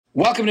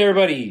Welcome to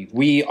everybody.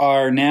 We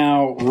are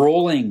now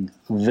rolling.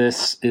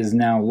 This is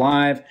now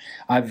live.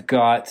 I've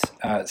got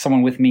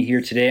someone with me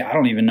here today. I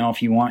don't even know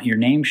if you want your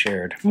name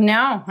shared.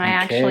 No, I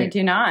actually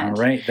do not. All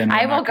right. Then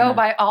I will go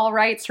by all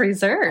rights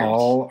reserved.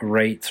 All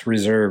rights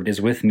reserved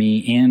is with me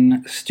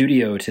in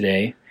studio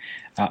today.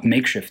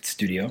 Makeshift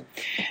studio,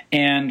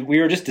 and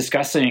we were just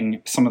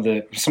discussing some of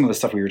the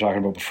stuff we were talking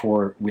about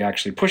before we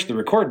actually pushed the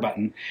record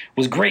button. It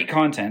was great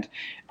content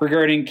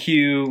regarding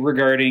Q,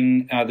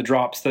 regarding the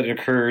drops that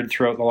occurred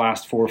throughout the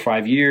last 4 or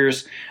 5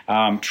 years,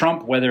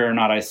 Trump, whether or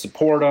not I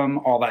support him,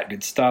 all that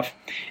good stuff.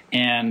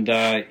 And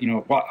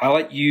I'll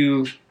let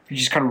you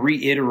just kind of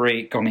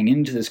reiterate going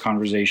into this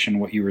conversation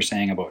what you were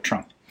saying about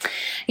Trump.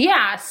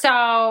 Yeah. So,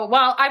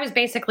 I was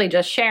basically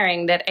just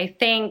sharing that I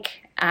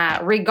think.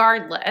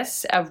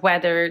 Regardless of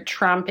whether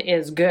Trump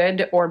is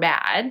good or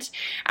bad,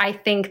 I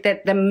think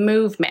that the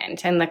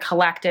movement and the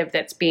collective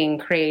that's being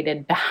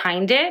created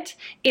behind it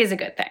is a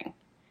good thing.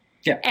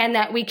 Yeah. And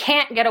that we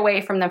can't get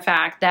away from the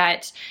fact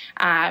that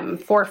 4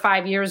 or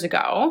 5 years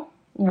ago,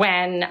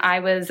 when I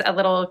was a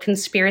little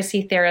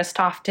conspiracy theorist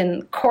off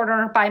in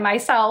corner by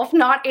myself,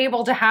 not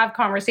able to have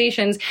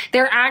conversations,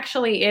 there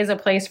actually is a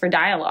place for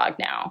dialogue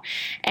now.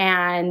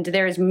 And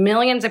there's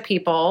millions of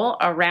people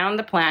around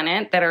the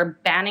planet that are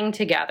banding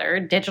together,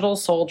 digital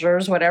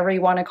soldiers, whatever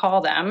you want to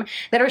call them,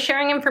 that are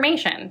sharing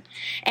information.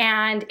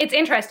 And it's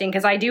interesting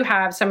because I do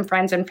have some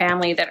friends and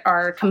family that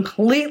are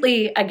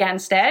completely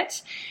against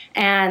it.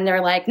 And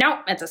they're like,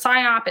 no, it's a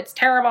psyop, it's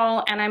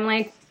terrible. And I'm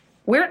like,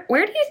 where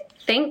do you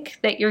think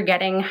that you're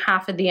getting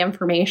half of the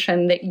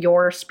information that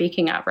you're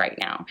speaking of right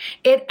now?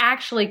 It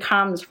actually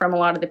comes from a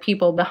lot of the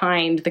people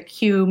behind the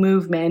Q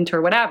movement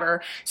or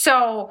whatever.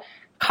 So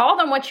call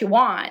them what you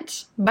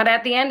want, but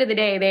at the end of the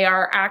day, they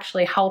are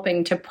actually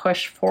helping to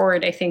push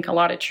forward, I think, a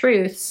lot of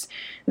truths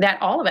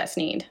that all of us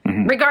need,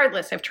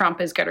 regardless if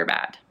Trump is good or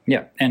bad.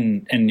 Yeah,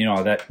 and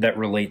that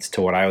relates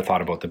to what I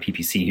thought about the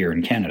PPC here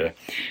in Canada,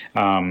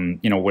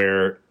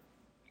 where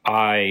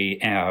I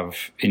have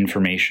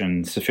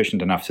information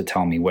sufficient enough to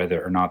tell me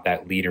whether or not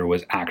that leader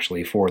was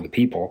actually for the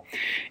people,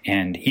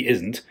 and he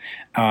isn't.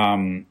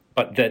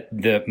 But that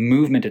the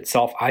movement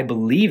itself, I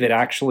believe it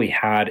actually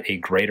had a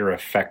greater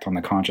effect on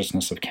the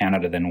consciousness of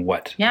Canada than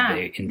what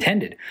they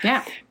intended.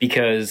 Yeah.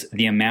 Because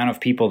the amount of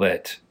people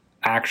that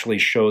actually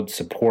showed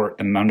support,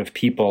 the amount of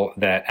people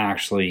that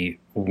actually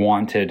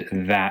wanted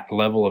that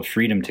level of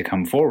freedom to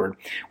come forward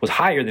was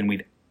higher than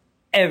we've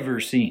ever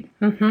seen.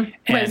 What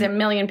is it, 1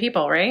 million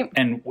people, right?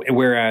 And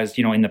whereas,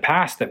 in the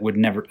past that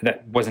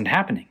wasn't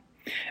happening.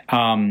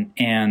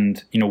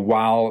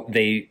 While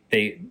they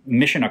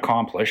mission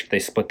accomplished, they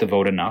split the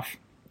vote enough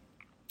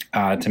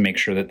to make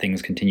sure that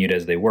things continued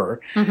as they were.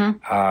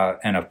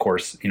 And of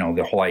course,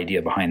 the whole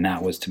idea behind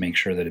that was to make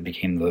sure that it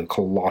became the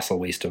colossal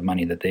waste of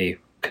money that they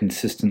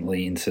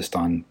consistently insist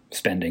on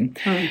spending.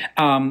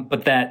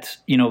 But that,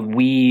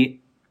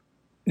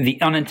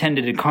 the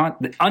unintended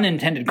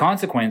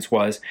consequence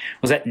was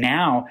that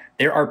now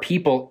there are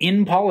people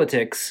in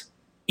politics,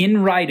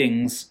 in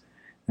writings,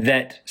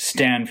 that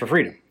stand for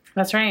freedom.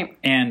 That's right.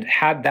 And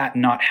had that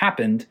not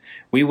happened,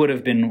 we would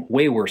have been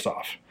way worse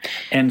off.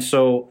 And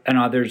so,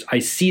 I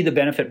see the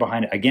benefit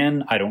behind it.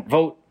 Again, I don't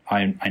vote.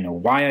 I know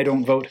why I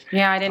don't vote.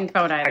 Yeah, I didn't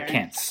vote either.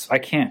 I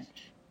can't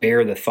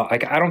bear the thought.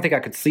 I don't think I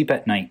could sleep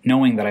at night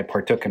knowing that I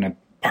partook in a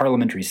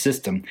parliamentary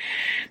system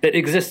that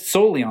exists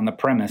solely on the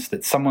premise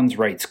that someone's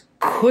rights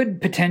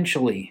could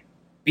potentially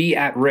be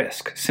at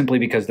risk simply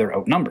because they're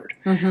outnumbered.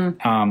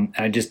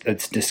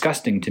 It's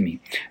disgusting to me.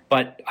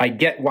 But I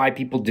get why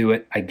people do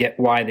it. I get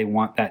why they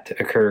want that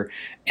to occur.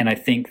 And I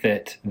think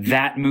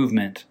that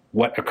movement,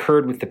 what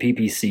occurred with the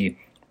PPC,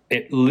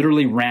 it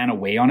literally ran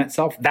away on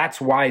itself. That's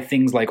why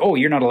things like, oh,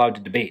 you're not allowed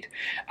to debate.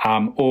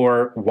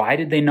 Or why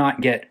did they not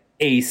get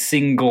a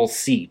single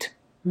seat?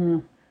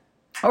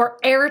 Or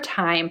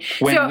airtime.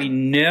 When we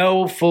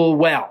know full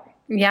well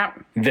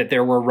that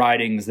there were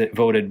ridings that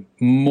voted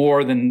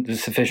more than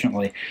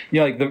sufficiently.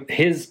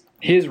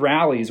 His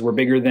rallies were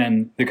bigger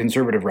than the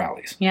Conservative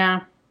rallies.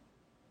 Yeah.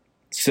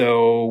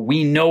 So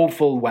we know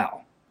full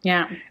well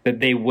that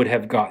they would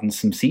have gotten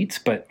some seats,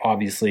 but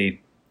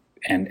obviously,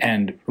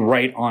 and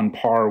right on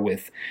par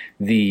with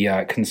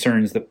the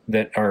concerns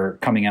that are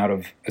coming out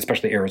of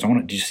especially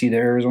Arizona. Did you see the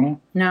Arizona?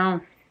 No.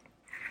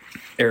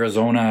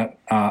 Arizona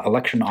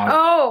election audit.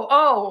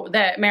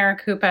 The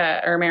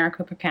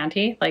Maricopa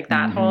County, like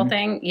that whole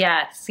thing.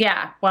 Yes,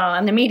 yeah. Well,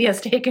 and the media's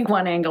taking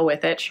one angle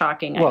with it.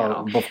 Shocking, I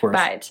know. Of course.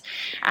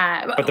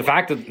 But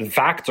the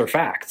facts are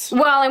facts.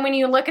 Well, and when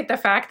you look at the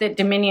fact that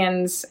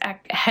Dominion's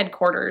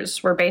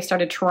headquarters were based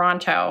out of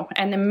Toronto,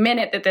 and the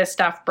minute that this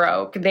stuff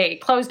broke, they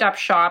closed up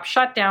shop,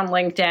 shut down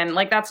LinkedIn.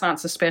 Like, that's not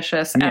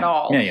suspicious at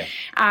all. Yeah.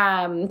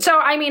 So,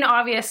 I mean,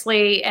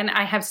 obviously, and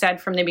I have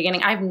said from the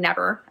beginning, I've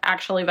never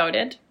actually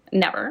voted.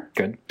 Never.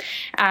 Good.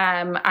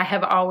 I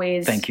have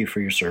always... Thank you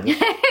for your service.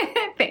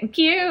 Thank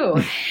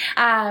you.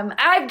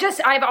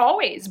 I've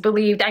always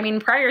believed, I mean,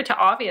 prior to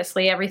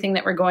obviously everything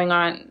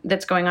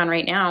that's going on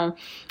right now,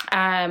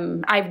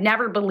 I've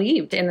never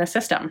believed in the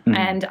system.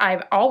 And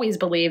I've always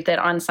believed that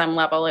on some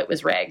level it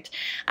was rigged.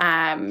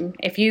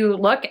 If you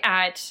look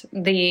at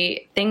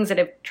the things that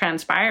have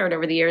transpired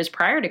over the years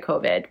prior to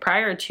COVID,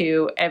 prior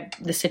to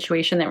the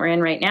situation that we're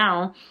in right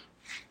now,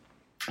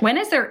 when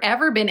has there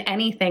ever been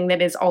anything that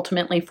is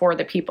ultimately for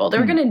the people?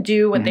 They're going to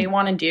do what they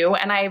want to do.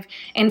 And I've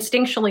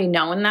instinctually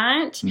known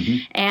that.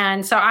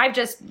 And so I've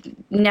just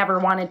never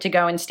wanted to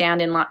go and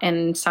stand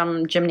in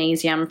some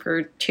gymnasium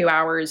for 2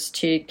 hours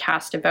to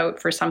cast a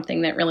vote for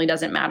something that really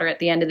doesn't matter at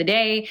the end of the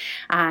day.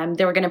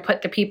 They were going to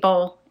put the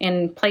people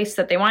in place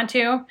that they want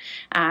to.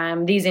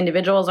 These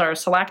individuals are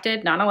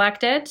selected, not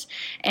elected.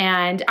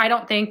 And I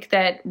don't think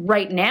that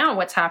right now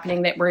what's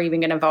happening that we're even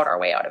going to vote our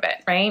way out of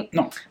it, right?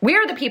 No.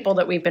 We're the people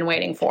that we've been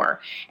waiting for.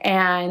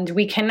 And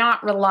we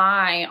cannot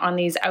rely on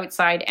these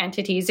outside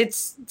entities.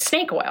 It's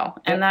snake oil.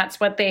 And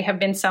that's what they have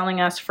been selling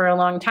us for a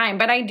long time.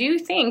 But I do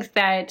think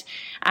that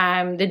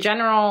the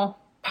general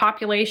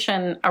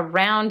population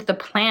around the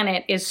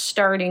planet is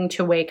starting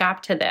to wake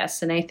up to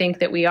this. And I think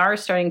that we are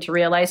starting to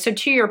realize. So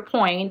to your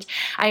point,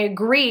 I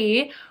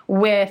agree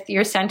with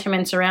your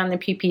sentiments around the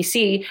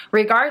PPC,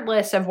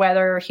 regardless of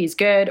whether he's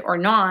good or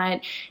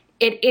not.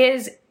 It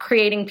is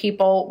creating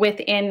people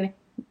within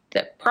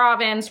the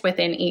province,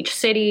 within each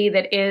city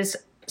that is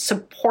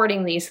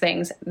supporting these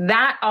things.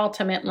 That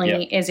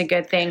ultimately is a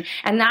good thing.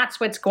 And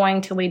that's what's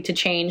going to lead to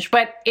change.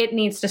 But it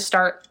needs to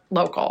start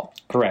local.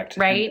 Correct.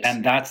 Right?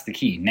 And that's the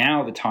key.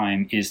 Now the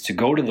time is to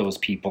go to those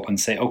people and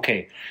say,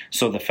 okay,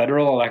 so the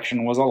federal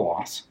election was a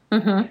loss.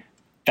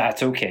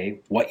 That's okay.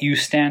 What you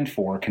stand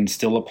for can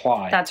still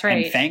apply. That's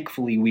right. And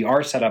thankfully, we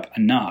are set up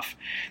enough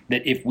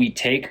that if we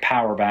take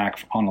power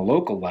back on a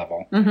local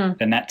level,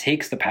 then that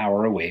takes the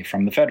power away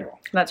from the federal.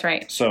 That's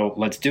right. So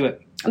let's do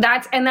it.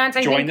 That's I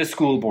Join think, the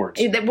school boards.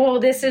 Well,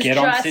 this is Get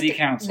just on city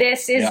council.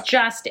 This is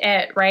just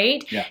it,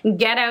 right? Yeah.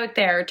 Get out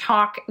there,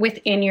 talk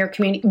within your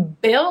community,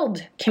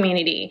 build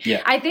community.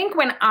 Yeah. I think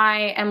when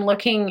I am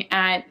looking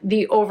at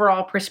the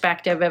overall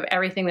perspective of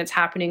everything that's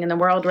happening in the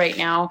world right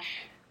now,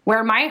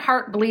 where my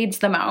heart bleeds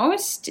the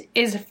most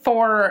is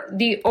for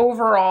the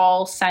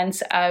overall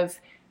sense of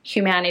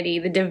humanity,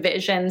 the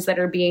divisions that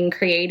are being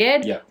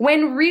created,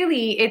 when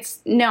really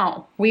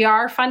no, we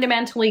are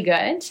fundamentally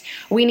good.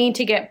 We need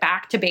to get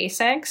back to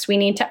basics. We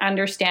need to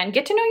understand,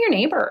 get to know your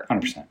neighbor.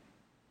 100%.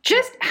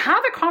 Just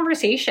have a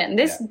conversation.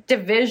 This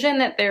division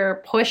that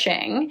they're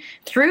pushing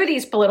through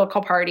these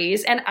political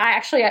parties. And I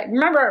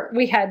remember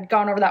we had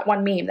gone over that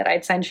one meme that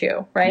I'd sent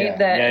you, right?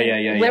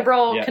 The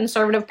liberal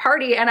conservative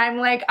party. And I'm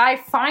like, I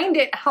find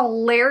it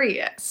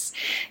hilarious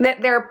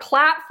that their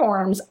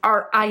platforms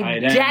are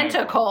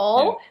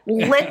identical,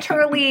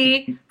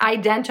 literally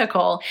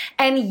identical.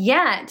 And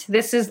yet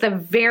this is the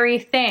very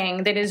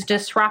thing that is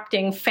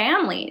disrupting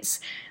families.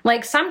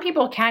 Like, some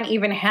people can't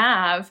even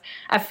have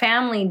a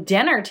family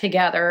dinner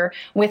together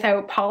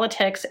without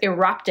politics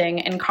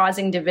erupting and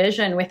causing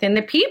division within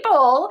the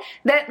people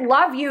that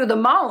love you the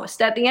most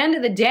at the end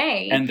of the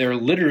day. And they're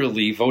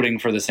literally voting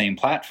for the same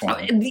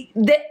platform. This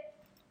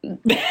is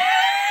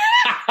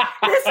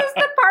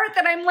the part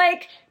that I'm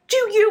like, do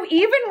you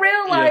even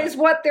realize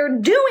what they're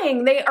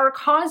doing? They are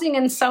causing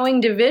and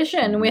sowing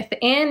division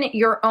within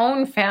your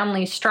own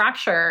family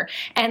structure,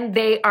 and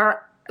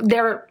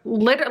they're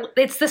literally,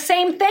 it's the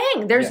same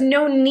thing. There's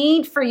no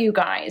need for you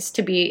guys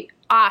to be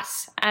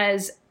us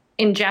as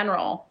in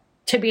general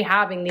to be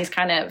having these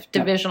kind of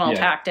divisional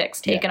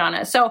tactics taken on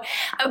us. So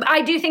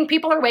I do think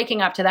people are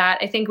waking up to that.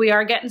 I think we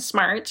are getting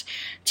smart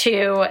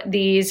to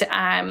these,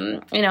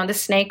 the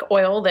snake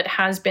oil that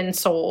has been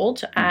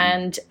sold.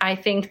 And I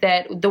think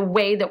that the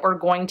way that we're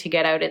going to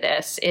get out of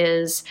this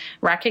is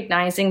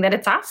recognizing that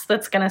it's us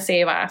that's going to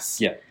save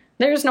us. Yeah.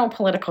 There's no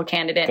political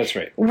candidate. That's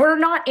right. We're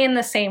not in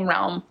the same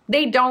realm.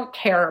 They don't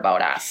care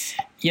about us.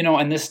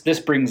 And this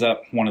brings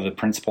up one of the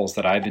principles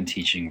that I've been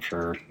teaching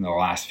for the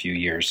last few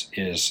years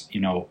is,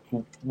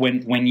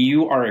 when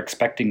you are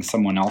expecting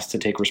someone else to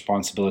take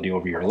responsibility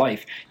over your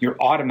life, you're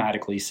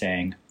automatically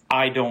saying,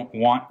 I don't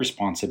want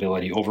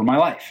responsibility over my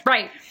life.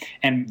 Right.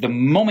 And the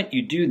moment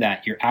you do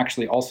that, you're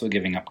actually also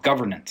giving up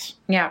governance.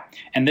 Yeah.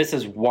 And this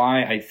is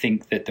why I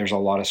think that there's a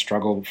lot of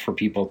struggle for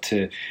people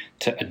to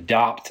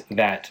adopt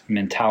that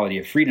mentality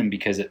of freedom,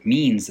 because it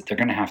means that they're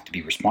going to have to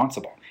be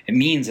responsible. It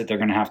means that they're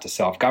going to have to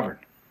self-govern.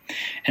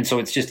 And so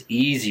it's just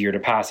easier to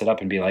pass it up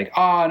and be like,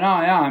 oh, no,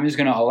 I'm just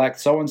going to elect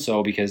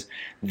so-and-so because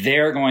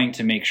they're going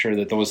to make sure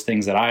that those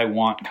things that I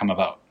want come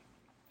about.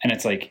 And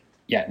it's like,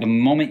 the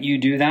moment you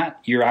do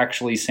that, you're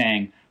actually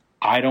saying,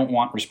 I don't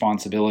want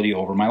responsibility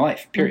over my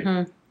life,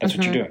 period. That's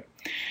what you're doing.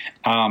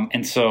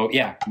 And so,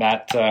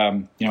 that,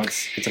 Well,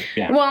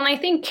 and I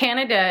think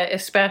Canada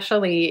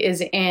especially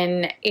is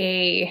in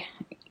a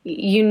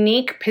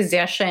unique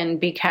position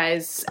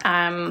because,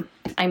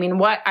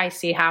 what I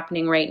see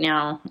happening right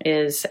now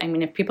is,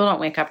 if people don't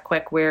wake up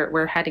quick,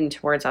 we're heading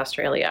towards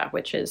Australia,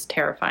 which is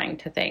terrifying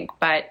to think.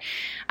 But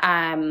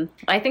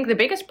I think the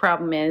biggest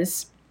problem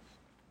is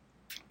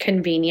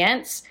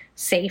convenience,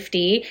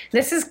 safety.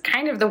 This is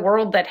kind of the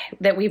world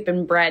that we've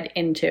been bred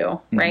into,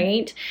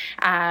 right?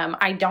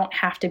 I don't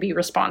have to be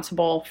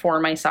responsible for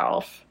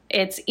myself.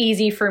 It's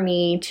easy for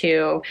me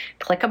to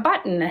click a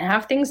button and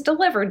have things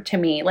delivered to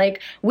me.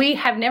 Like we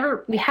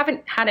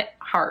haven't had it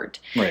hard.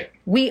 Right.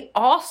 We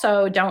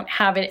also don't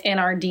have it in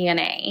our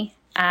DNA.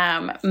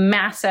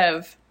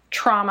 Massive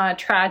trauma,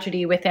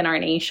 tragedy within our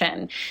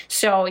nation.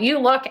 So you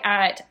look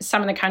at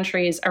some of the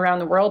countries around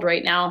the world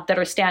right now that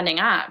are standing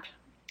up.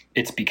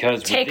 It's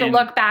because take a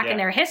look back in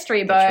their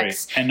history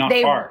books, right. And not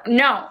far.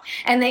 No,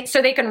 and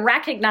they can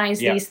recognize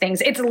these things.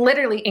 It's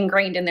literally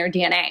ingrained in their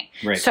DNA.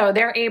 Right. So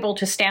they're able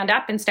to stand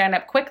up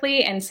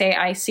quickly and say,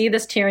 "I see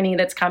this tyranny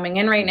that's coming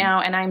in right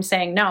now," and I'm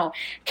saying no.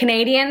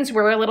 Canadians,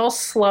 we're a little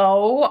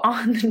slow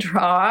on the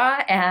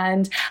draw,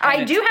 and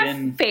I do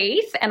have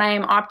faith, and I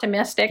am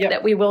optimistic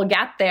that we will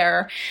get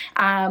there.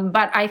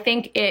 But I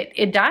think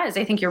it does.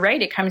 I think you're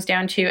right. It comes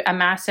down to a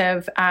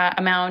massive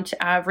amount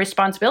of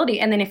responsibility,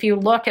 and then if you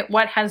look at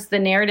what has the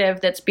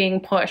narrative that's being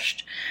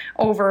pushed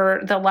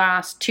over the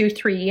last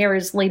 2-3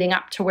 years leading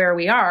up to where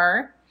we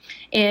are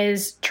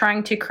is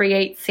trying to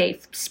create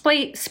safe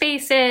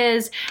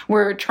spaces.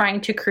 We're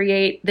trying to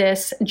create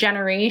this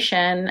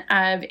generation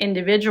of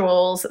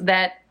individuals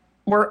that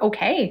were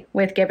okay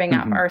with giving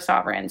up our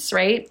sovereigns,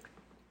 right?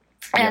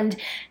 And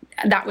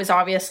that was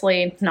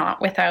obviously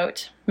not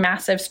without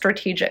massive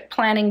strategic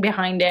planning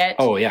behind it.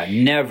 Oh, yeah.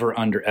 Never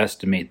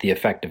underestimate the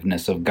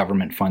effectiveness of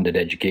government-funded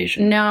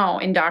education. No,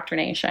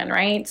 indoctrination,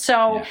 right?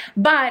 So,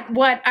 but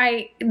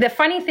the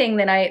funny thing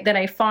that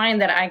I find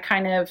that I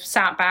kind of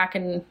sat back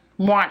and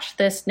watched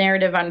this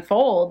narrative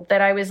unfold,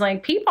 that I was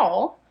like,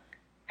 people,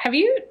 have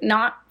you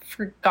not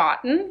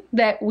forgotten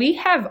that we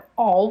have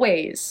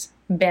always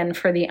been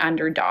for the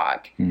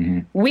underdog?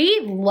 We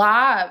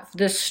love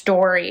the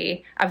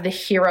story of the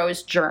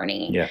hero's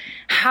journey.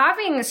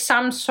 Having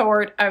some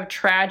sort of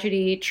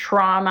tragedy,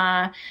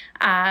 trauma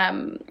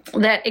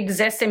that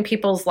exists in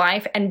people's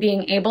life and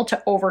being able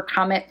to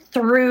overcome it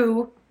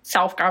through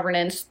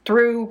self-governance,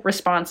 through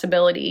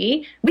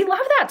responsibility. We love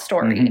that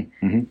story.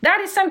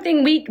 That is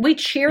something we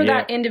cheer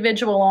that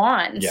individual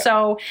on.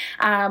 So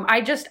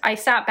I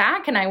sat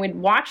back and I would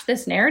watch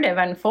this narrative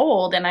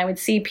unfold, and I would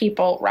see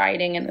people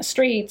rioting in the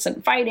streets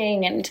and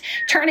fighting and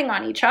turning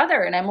on each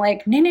other. And I'm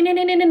like,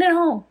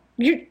 no.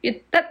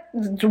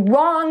 That's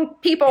wrong,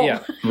 people.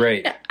 Yeah,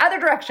 right. Other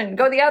direction.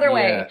 Go the other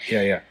way.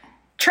 Yeah.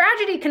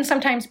 Tragedy can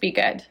sometimes be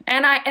good.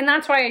 And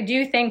that's why I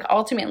do think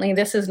ultimately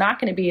this is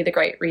not going to be the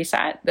Great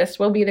Reset. This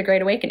will be the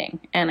Great Awakening.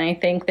 And I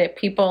think that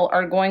people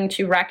are going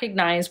to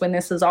recognize when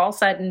this is all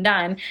said and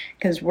done,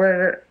 because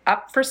we're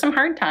up for some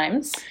hard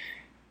times.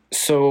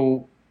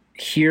 So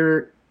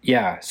here,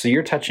 so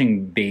you're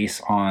touching base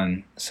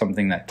on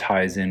something that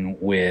ties in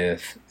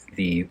with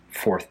the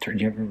fourth term.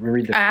 Do you ever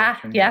read the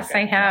fourth term? Yes,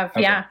 I have.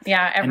 Okay.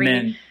 Yeah.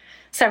 Every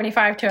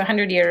 75 to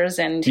 100 years,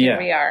 and here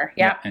we are.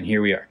 Yep. And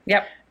here we are.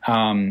 Yep.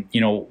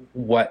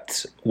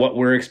 What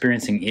we're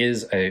experiencing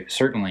is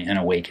certainly an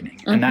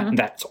awakening, and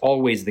that's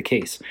always the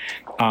case.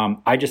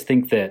 I just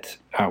think that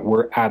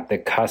we're at the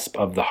cusp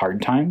of the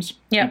hard times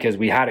because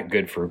we had it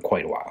good for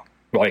quite a while.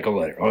 Like,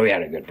 we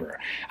had it good for.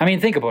 I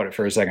mean, think about it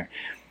for a second.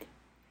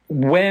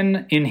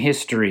 When in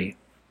history,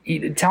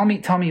 tell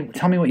me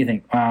what you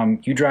think.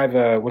 You drive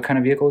what kind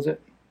of vehicle is it?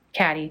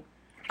 Caddy.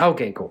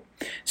 Okay, cool.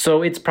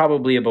 So it's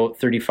probably about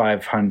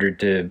 3,500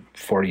 to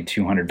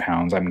 4,200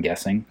 pounds, I'm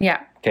guessing.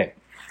 Yeah. Okay.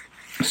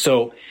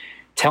 So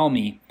tell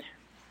me,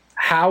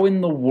 how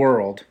in the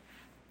world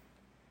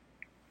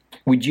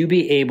would you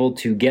be able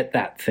to get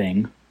that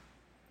thing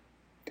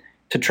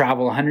to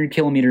travel 100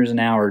 kilometers an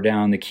hour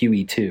down the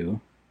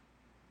QE2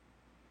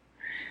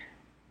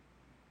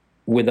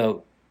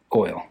 without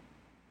oil?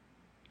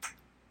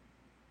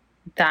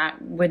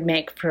 That would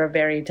make for a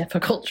very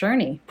difficult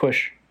journey.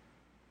 Push.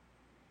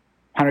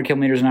 100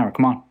 kilometers an hour.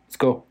 Come on, let's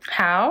go.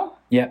 How?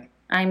 Yeah.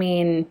 I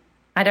mean,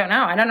 I don't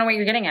know. I don't know what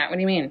you're getting at. What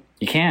do you mean?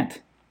 You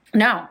can't.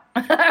 No.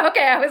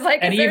 Okay, I was like,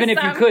 and even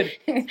if you could,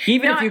 if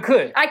you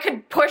could, I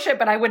could push it,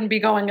 but I wouldn't be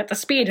going at the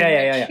speed.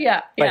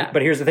 Yeah.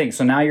 But here's the thing.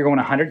 So now you're going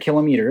 100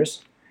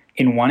 kilometers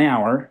in 1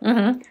 hour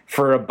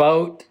for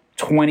about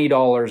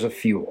 $20 of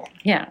fuel.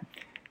 Yeah.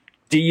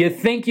 Do you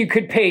think you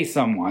could pay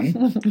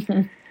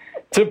someone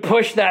to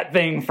push that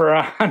thing for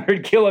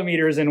 100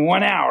 kilometers in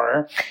 1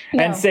 hour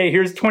and say,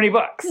 here's $20?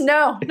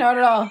 No, not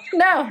at all.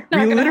 No.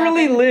 We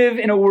literally live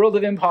in a world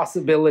of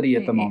impossibility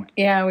at the moment.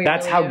 Yeah,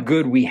 that's really how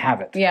good we have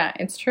it. Yeah,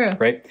 it's true.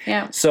 Right?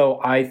 Yeah. So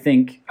I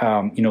think,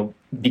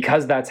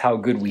 because that's how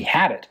good we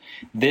had it,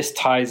 this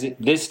ties in,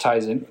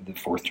 the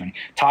fourth turning,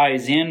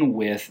 ties in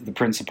with the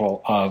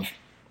principle of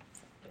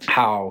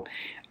how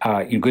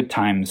good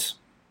times,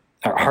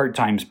 or hard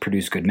times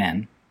produce good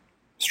men,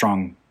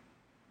 strong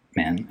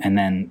men, and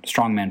then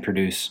strong men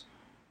produce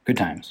good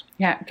times.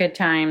 Yeah, good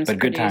times. But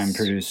good times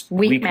produce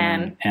weak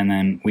men, and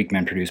then weak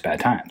men produce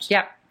bad times.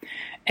 Yep.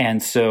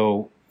 And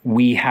so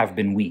we have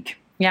been weak.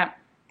 Yeah.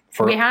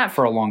 For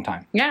a long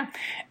time. Yeah.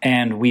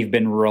 And we've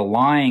been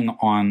relying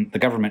on the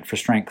government for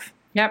strength.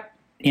 Yep.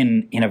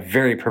 In a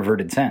very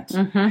perverted sense.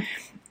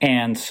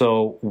 And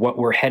so what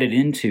we're headed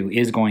into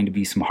is going to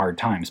be some hard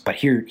times. But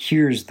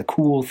here's the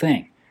cool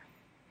thing.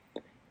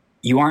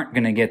 You aren't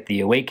going to get the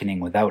awakening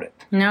without it.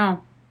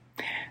 No.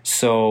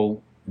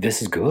 So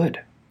this is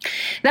good.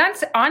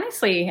 That's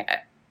honestly,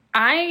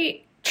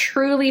 I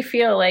truly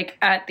feel like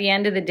at the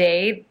end of the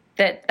day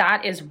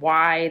that is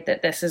why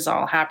that this is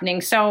all happening.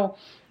 So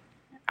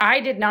I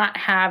did not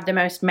have the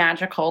most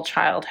magical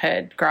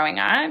childhood growing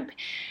up.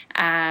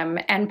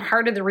 And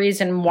part of the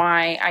reason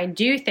why I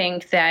do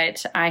think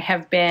that I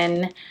have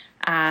been,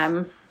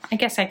 I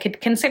guess I could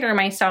consider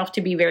myself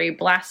to be very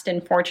blessed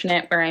and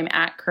fortunate where I'm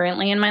at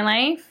currently in my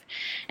life.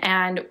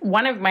 And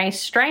one of my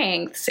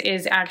strengths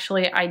is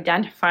actually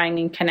identifying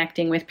and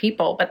connecting with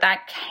people. But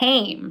that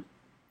came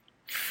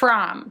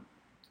from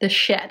the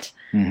shit.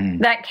 Mm-hmm.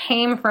 That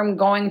came from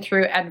going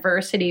through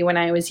adversity when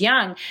I was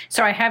young.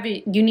 So I have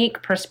a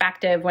unique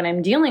perspective when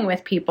I'm dealing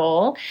with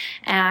people,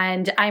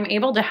 and I'm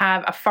able to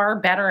have a far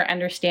better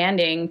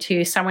understanding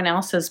to someone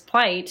else's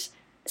plight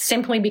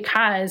simply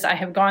because I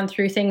have gone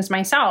through things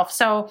myself.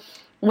 So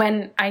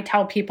when I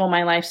tell people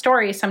my life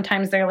story,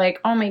 sometimes they're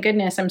like, oh my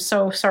goodness, I'm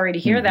so sorry to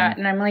hear mm-hmm. that.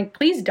 And I'm like,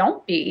 please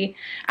don't be.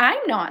 I'm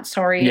not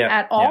sorry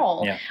at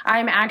all. Yeah.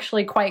 I'm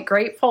actually quite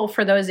grateful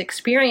for those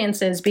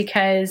experiences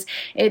because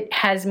it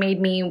has made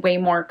me way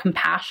more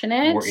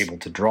compassionate. We're able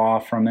to draw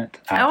from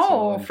it. Absolutely.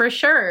 Oh, for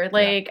sure.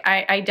 Like,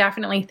 I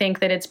definitely think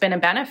that it's been a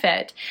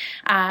benefit.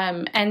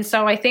 And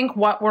so I think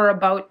what we're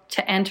about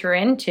to enter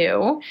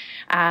into,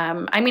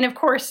 I mean, of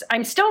course,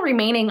 I'm still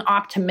remaining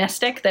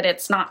optimistic that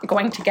it's not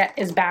going to get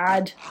as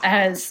bad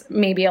as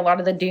maybe a lot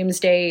of the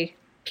doomsday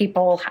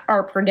people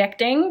are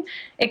predicting.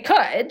 It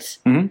could.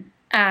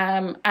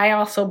 Mm-hmm. I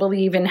also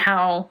believe in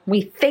how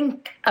we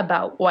think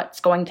about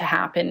what's going to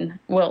happen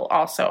will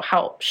also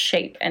help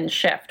shape and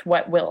shift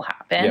what will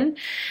happen.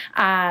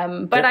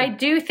 Yep. But I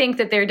do think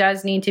that there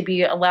does need to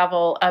be a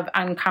level of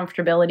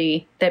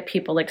uncomfortability that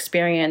people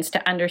experience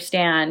to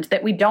understand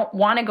that we don't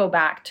want to go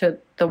back to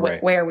the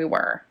where we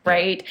were,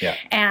 right? Yeah.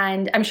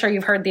 And I'm sure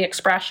you've heard the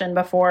expression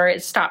before,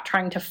 is stop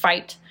trying to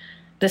fight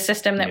the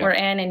system that we're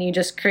in, and you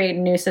just create a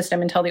new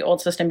system until the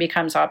old system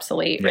becomes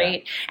obsolete,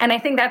 right? And I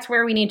think that's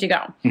where we need to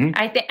go.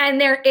 Mm-hmm.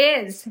 And there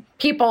is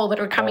people that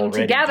are coming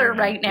together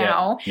right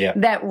now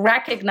that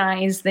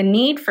recognize the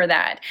need for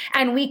that.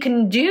 And we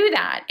can do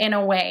that in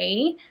a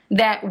way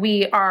that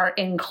we are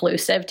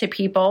inclusive to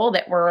people,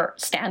 that we're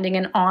standing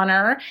in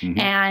honor. Mm-hmm.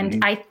 And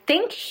mm-hmm. I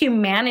think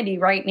humanity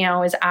right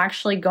now is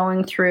actually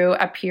going through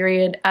a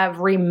period of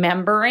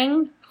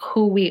remembering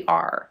who we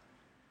are.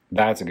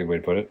 That's a good way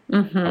to put it.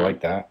 Mm-hmm. I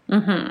like that.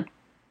 Mm-hmm.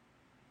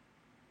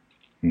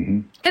 Mm-hmm.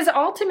 Because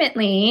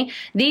ultimately,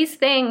 these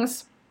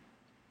things,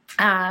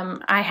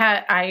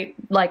 I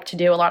like to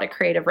do a lot of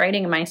creative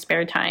writing in my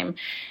spare time.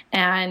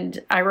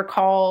 And I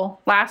recall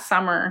last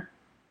summer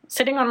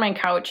sitting on my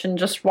couch and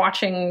just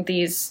watching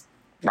these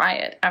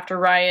riot after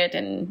riot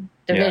and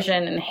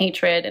division and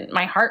hatred. And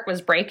my heart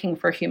was breaking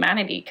for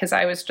humanity because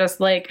I was just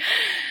like,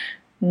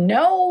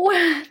 no,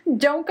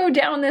 don't go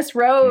down this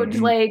road.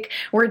 Mm-hmm. Like,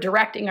 we're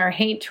directing our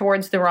hate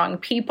towards the wrong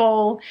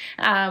people.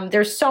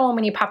 There's so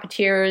many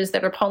puppeteers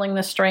that are pulling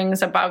the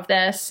strings above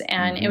this.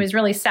 And mm-hmm. it was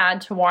really sad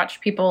to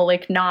watch people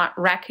like not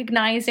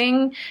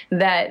recognizing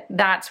that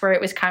that's where it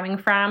was coming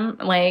from.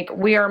 Like,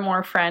 we are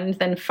more friend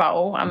than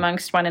foe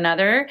amongst one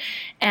another.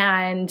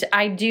 And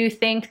I do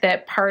think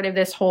that part of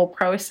this whole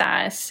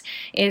process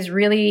is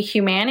really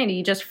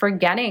humanity just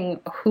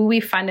forgetting who we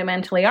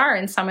fundamentally are.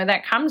 And some of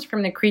that comes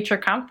from the creature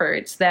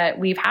comforts that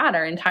we've had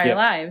our entire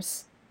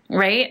lives,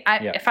 right?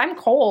 If I'm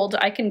cold,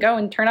 I can go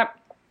and turn up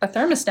a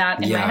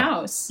thermostat in my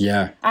house.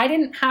 Yeah. I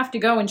didn't have to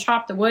go and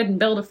chop the wood and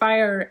build a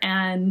fire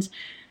and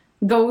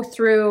go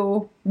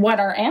through what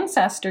our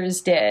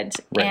ancestors did.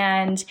 Right.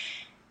 And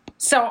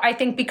so I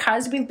think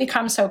because we've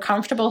become so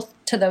comfortable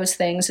to those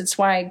things, it's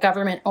why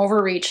government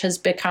overreach has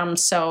become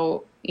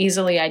so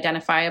easily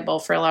identifiable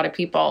for a lot of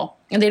people.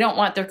 And they don't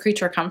want their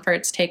creature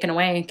comforts taken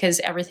away because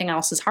everything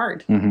else is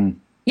hard. Mm-hmm.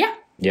 Yeah.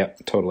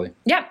 Yep, totally.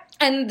 Yep.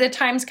 And the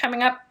times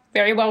coming up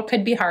very well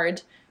could be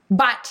hard.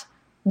 But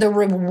the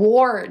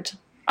reward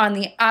on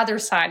the other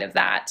side of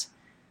that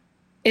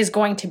is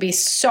going to be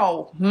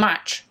so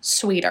much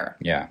sweeter.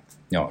 Yeah.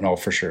 No,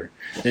 for sure.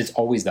 It's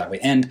always that way.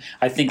 And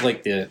I think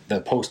like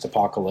the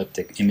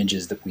post-apocalyptic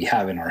images that we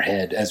have in our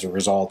head as a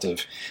result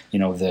of, you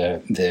know,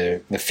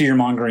 the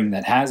fear-mongering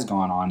that has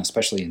gone on,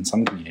 especially in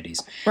some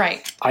communities.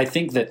 Right. I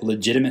think that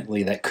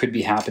legitimately that could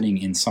be happening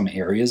in some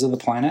areas of the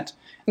planet.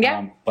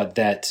 Yeah. But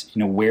that, you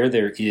know, where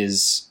there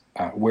is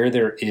a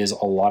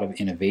lot of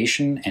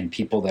innovation and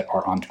people that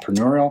are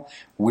entrepreneurial,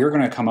 we're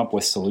going to come up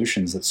with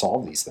solutions that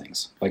solve these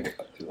things. Like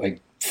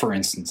for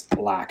instance,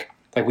 lack.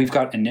 Like, we've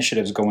got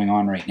initiatives going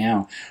on right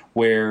now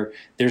where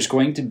there's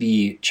going to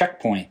be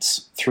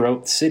checkpoints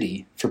throughout the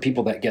city for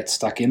people that get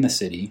stuck in the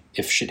city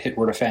if shit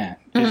were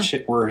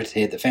to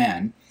hit the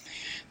fan.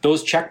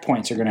 Those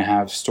checkpoints are going to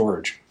have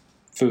storage,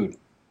 food,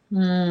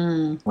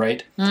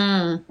 right?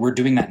 We're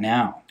doing that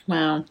now.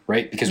 Wow.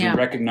 Right? Because we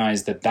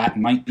recognize that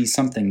might be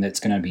something that's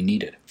going to be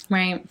needed.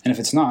 Right. And if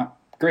it's not,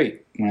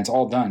 great. When it's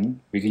all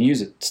done, we can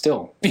use it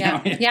still.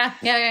 Yeah.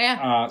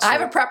 I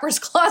have a prepper's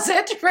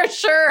closet for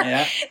sure.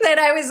 Yeah. That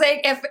I was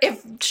like,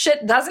 if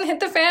shit doesn't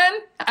hit the fan,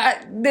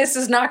 this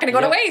is not going to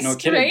go to waste. No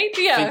kidding. Right?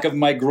 Yeah. Think of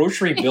my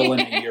grocery bill in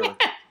a year.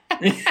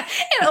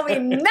 It'll be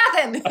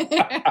nothing.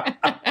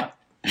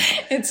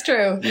 It's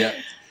true. Yeah.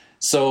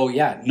 So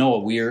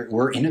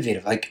we're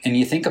innovative. Like, and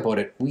you think about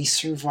it, we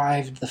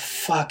survived the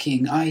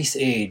fucking ice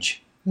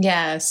age.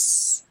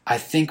 Yes. I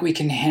think we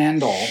can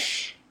handle.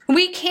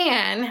 We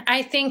can.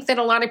 I think that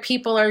a lot of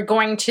people are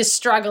going to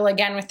struggle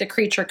again with the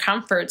creature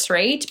comforts,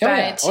 right?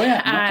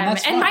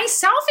 And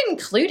myself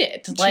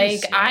included.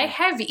 I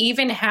have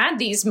even had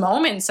these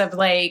moments of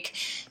like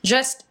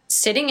just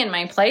sitting in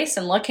my place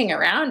and looking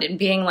around and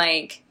being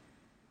like,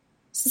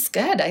 this is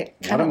good. I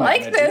kind of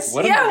like this.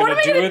 What am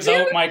I going to do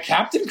without my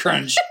Captain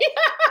Crunch?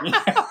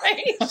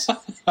 Right. Like,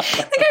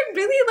 I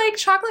really like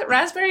chocolate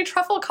raspberry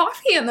truffle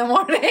coffee in the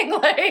morning.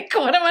 Like,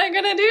 what am I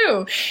going to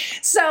do?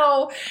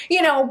 So,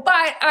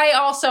 but I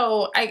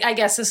also, I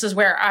guess this is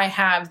where I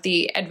have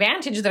the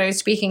advantage that I was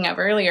speaking of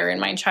earlier in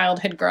my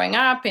childhood growing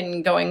up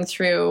and going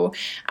through,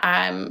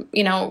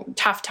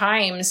 tough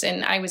times.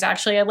 And I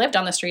lived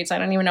on the streets. I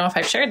don't even know if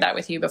I've shared that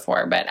with you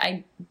before, but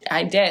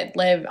I did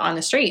live on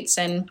the streets.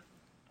 And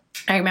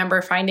I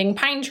remember finding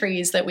pine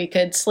trees that we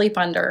could sleep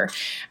under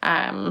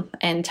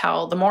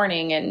until the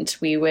morning, and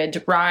we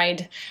would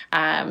ride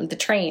the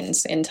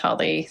trains until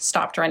they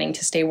stopped running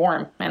to stay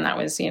warm. And that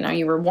was,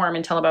 you were warm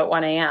until about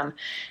 1 a.m.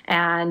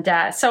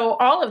 And so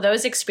all of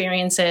those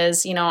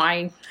experiences,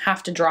 I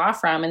have to draw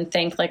from and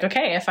think like,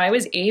 okay, if I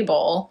was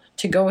able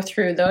to go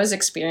through those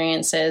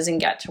experiences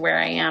and get to where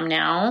I am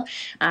now,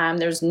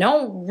 there's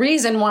no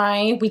reason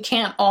why we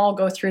can't all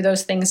go through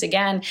those things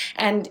again.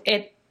 And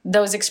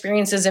those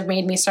experiences have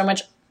made me so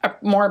much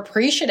more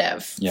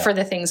appreciative for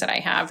the things that I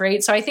have,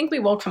 right? So I think we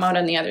will come out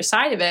on the other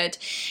side of it.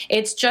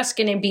 It's just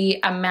going to be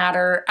a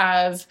matter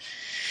of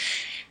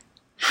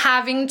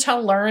having to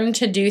learn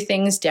to do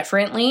things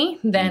differently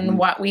than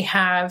what we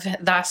have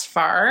thus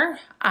far.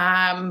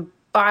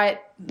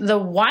 But the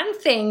one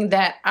thing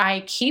that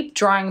I keep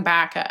drawing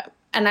back up,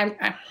 and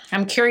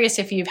I'm curious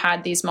if you've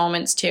had these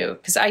moments too,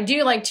 because I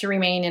do like to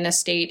remain in a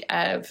state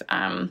of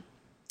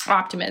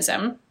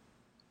optimism.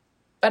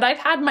 But I've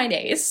had my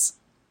days.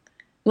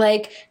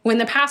 Like, when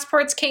the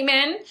passports came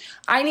in,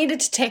 I needed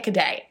to take a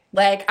day.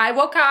 Like, I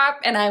woke up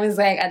and I was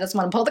like, I just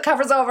want to pull the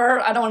covers over.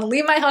 I don't want to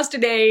leave my house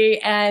today.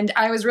 And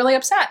I was really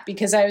upset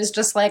because I was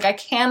just like, I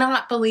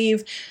cannot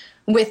believe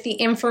with the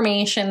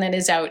information that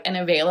is out and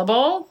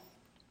available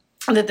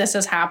that this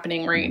is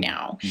happening right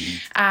now.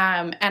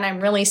 And I'm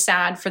really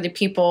sad for the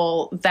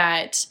people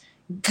that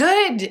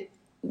good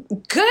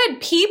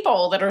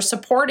people that are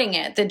supporting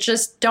it that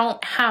just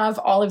don't have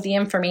all of the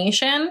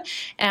information.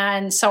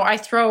 And so I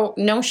throw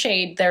no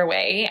shade their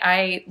way.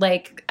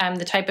 I'm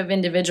the type of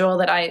individual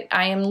that I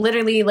am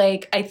literally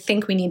like, I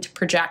think we need to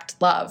project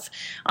love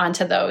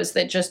onto those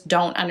that just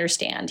don't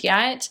understand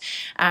yet.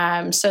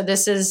 So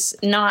this is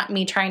not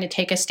me trying to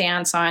take a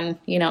stance on,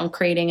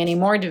 creating any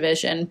more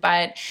division,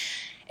 but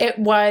it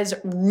was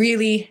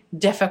really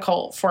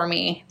difficult for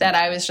me that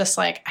I was just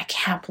like, I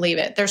can't believe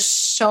it. There's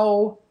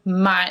so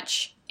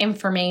much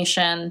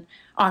information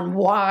on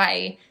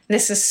why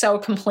this is so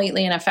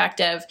completely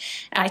ineffective.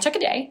 And I took a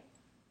day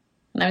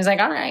and I was like,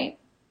 all right,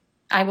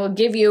 I will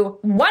give you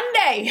 1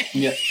 day.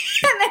 Yeah.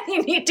 And then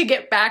you need to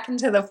get back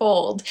into the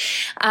fold.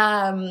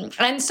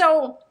 And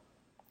so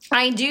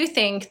I do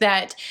think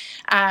that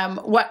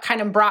what kind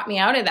of brought me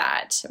out of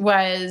that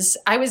was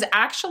I was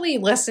actually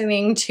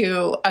listening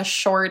to a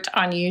short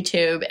on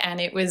YouTube, and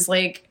it was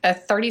like a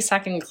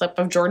 30-second clip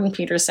of Jordan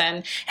Peterson.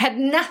 It had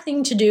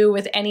nothing to do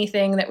with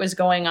anything that was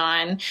going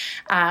on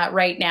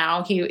right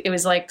now. It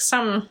was like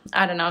some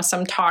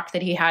talk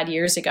that he had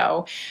years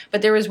ago.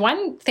 But there was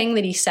one thing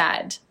that he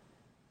said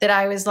that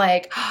I was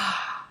like,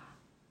 oh,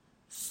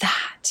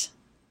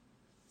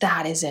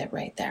 that is it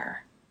right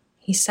there.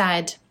 He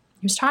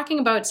was talking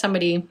about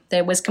somebody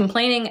that was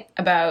complaining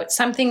about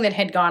something that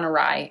had gone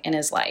awry in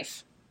his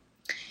life.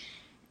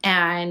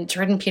 And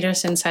Jordan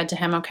Peterson said to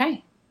him,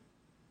 okay,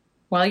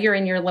 well, you're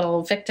in your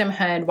little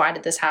victimhood. Why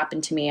did this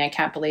happen to me? I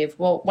can't believe.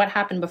 Well, what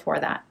happened before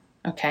that?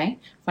 Okay.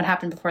 What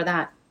happened before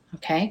that?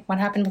 Okay. What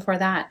happened before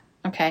that?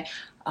 Okay.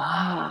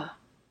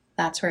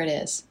 That's where it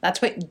is. That's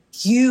what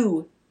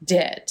you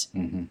did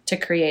to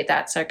create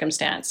that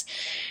circumstance.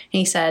 And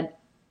he said,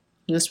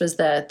 this was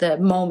the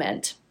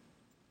moment,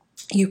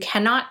 you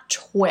cannot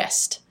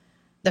twist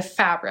the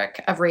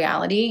fabric of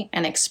reality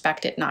and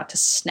expect it not to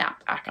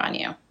snap back on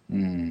you.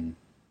 And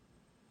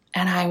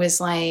I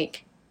was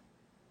like,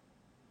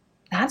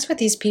 that's what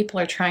these people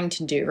are trying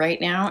to do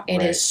right now.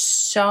 It is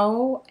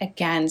so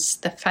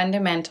against the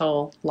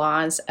fundamental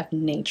laws of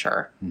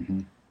nature.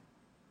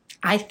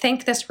 I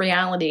think this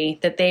reality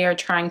that they are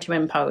trying to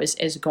impose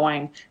is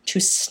going to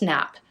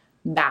snap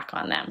back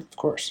on them. Of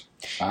course.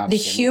 Absolutely.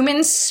 The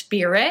human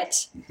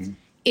spirit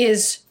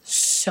is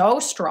so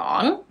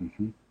strong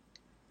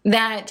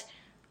that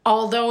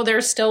although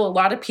there's still a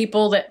lot of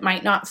people that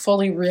might not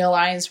fully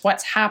realize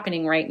what's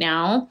happening right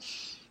now,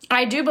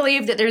 I do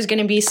believe that there's going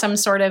to be some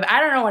sort of, I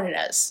don't know what it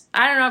is.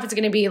 I don't know if it's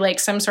going to be like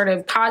some sort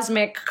of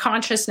cosmic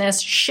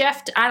consciousness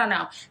shift. I don't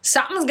know.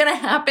 Something's going to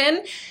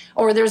happen,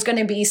 or there's going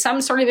to be some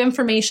sort of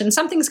information.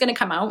 Something's going to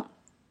come out,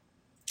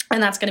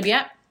 and that's going to be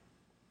it.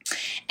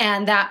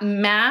 And that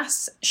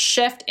mass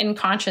shift in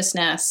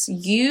consciousness,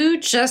 you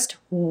just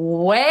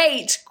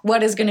wait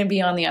what is going to be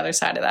on the other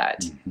side of that.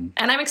 Mm-hmm.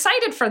 And I'm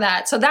excited for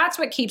that. So that's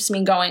what keeps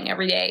me going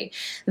every day.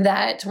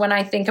 That when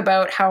I think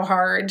about how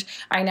hard,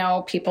 I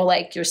know people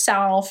like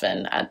yourself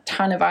and a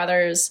ton of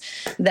others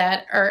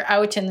that are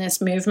out in this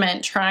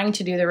movement trying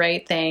to do the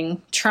right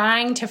thing,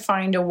 trying to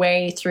find a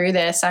way through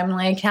this, I'm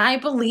like, I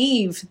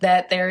believe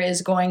that there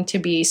is going to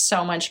be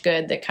so much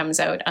good that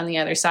comes out on the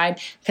other side,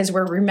 because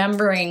we're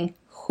remembering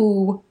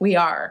who we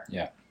are.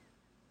 Yeah.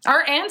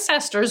 Our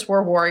ancestors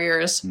were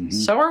warriors. Mm-hmm.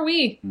 So are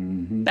we.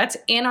 Mm-hmm. That's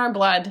in our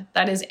blood.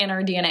 That is in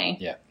our DNA.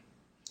 Yeah.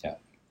 Yeah.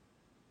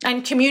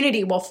 And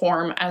community will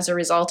form as a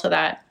result of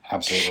that.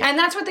 Absolutely. And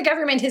that's what the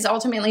government has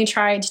ultimately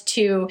tried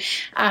to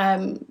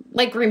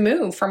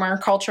remove from our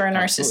culture and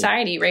our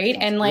society, right?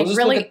 And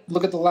really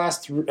look at the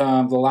last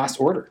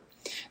order.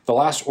 The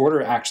last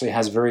order actually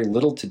has very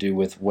little to do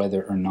with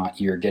whether or not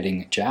you're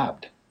getting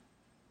jabbed.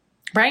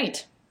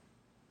 Right.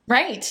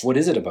 Right. What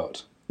is it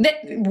about?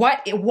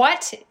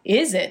 What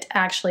is it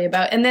actually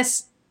about? And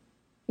this,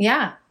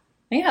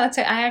 that's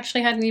it. I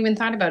actually hadn't even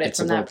thought about it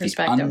from that perspective. It's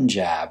about the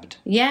unjabbed,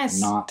 yes,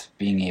 not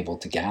being able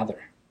to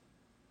gather.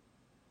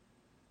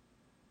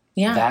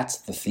 Yeah, that's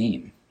the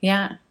theme.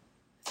 Yeah,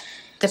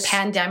 the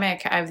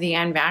pandemic of the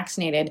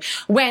unvaccinated.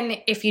 When,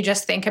 if you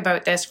just think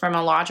about this from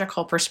a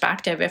logical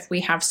perspective, if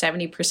we have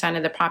 70%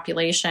 of the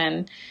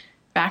population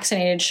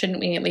vaccinated, shouldn't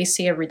we at least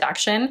see a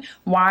reduction?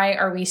 Why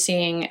are we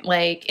seeing,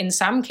 like, in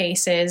some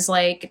cases,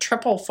 like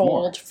triple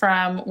fold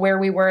from where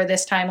we were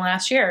this time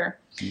last year?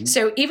 Mm-hmm.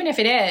 So even if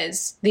it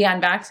is the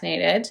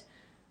unvaccinated,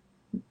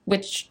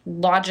 which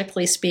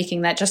logically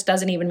speaking, that just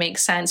doesn't even make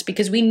sense,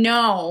 because we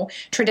know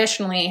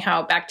traditionally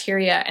how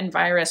bacteria and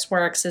virus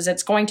works is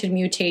it's going to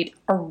mutate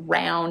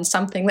around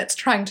something that's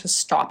trying to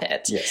stop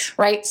it. Yes.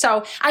 Right?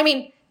 So, I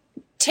mean,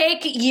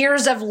 take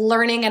years of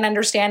learning and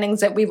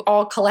understandings that we've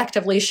all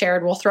collectively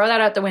shared. We'll throw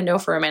that out the window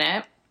for a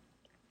minute.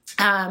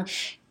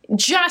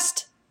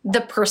 Just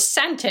the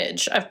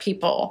percentage of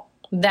people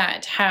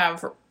that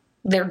have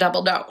their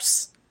double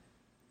dose,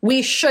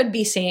 we should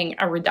be seeing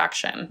a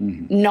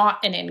reduction,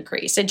 not an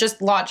increase. It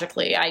just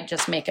logically, I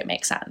just make it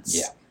make sense.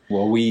 Yeah.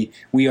 Well, we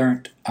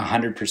aren't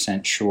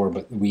 100% sure,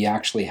 but we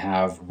actually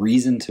have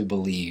reason to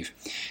believe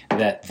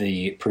that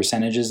the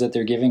percentages that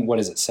they're giving, what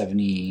is it,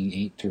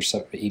 78 or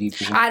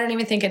 80%? I don't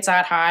even think it's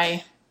that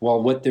high.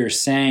 Well, what they're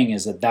saying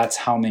is that that's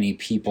how many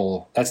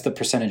people, that's the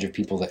percentage of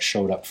people that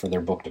showed up for their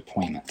booked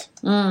appointment.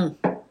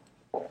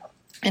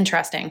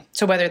 Interesting.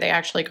 So whether they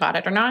actually got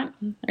it or not,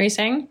 are you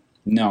saying?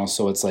 No,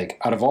 so it's like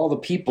out of all the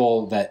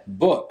people that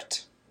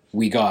booked,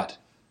 we got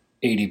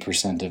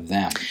 80% of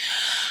them.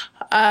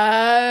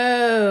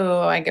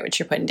 Oh, I get what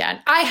you're putting down.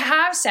 I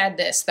have said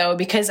this, though,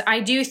 because I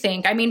do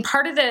think, I mean,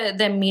 part of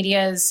the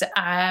media's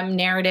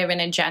narrative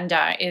and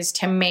agenda is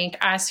to make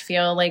us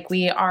feel like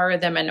we are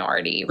the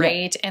minority,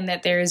 right? Yeah. And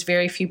that there's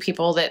very few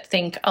people that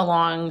think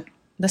along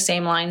the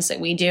same lines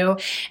that we do.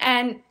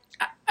 And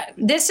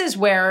this is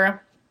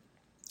where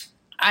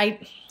I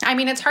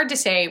mean, it's hard to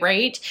say,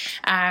 right?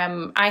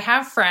 I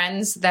have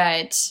friends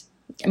that,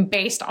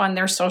 based on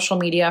their social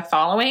media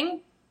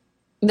following,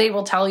 they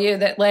will tell you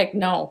that, like,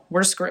 no,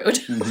 we're screwed.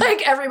 Mm-hmm.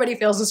 Like, everybody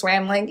feels this way.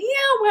 I'm like,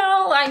 yeah,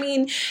 well, I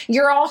mean,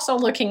 you're also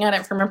looking at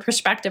it from a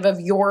perspective of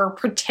your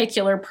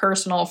particular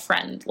personal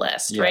friend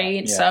list,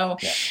 right? So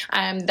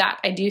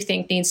that I do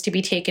think needs to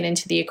be taken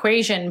into the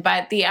equation.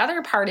 But the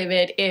other part of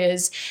it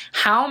is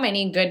how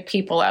many good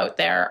people out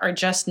there are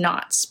just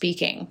not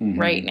speaking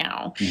right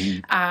now.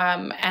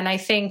 And I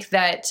think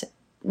that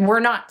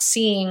we're not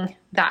seeing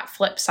that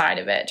flip side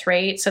of it,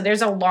 right? So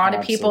there's a lot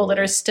of people that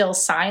are still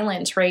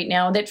silent right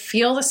now that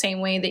feel the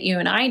same way that you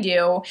and I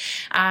do,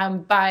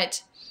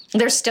 but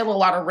there's still a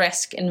lot of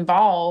risk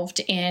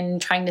involved in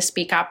trying to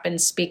speak up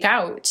and speak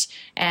out.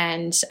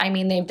 And I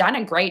mean, they've done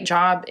a great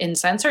job in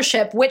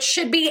censorship, which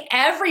should be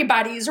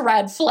everybody's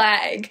red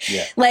flag.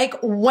 Yeah. Like,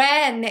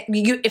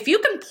 if you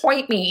can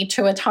point me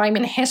to a time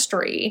in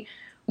history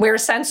where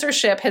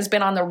censorship has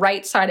been on the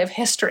right side of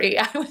history,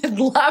 I would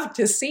love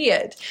to see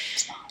it.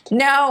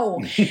 No.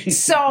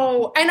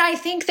 So, and I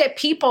think that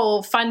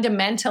people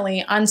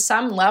fundamentally, on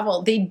some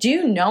level, they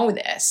do know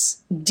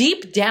this.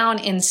 Deep down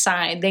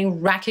inside, they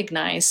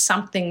recognize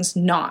something's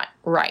not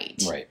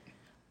right. Right.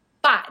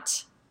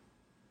 But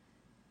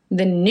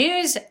the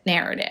news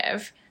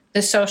narrative,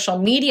 the social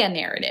media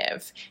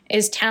narrative,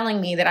 is telling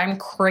me that I'm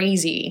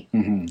crazy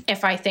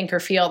if I think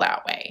or feel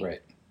that way.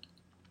 Right.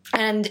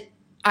 And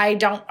I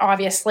don't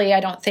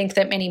think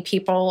that many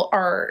people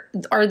are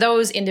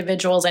those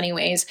individuals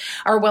anyways,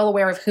 are well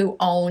aware of who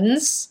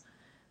owns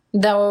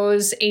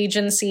those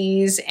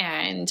agencies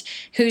and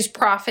who's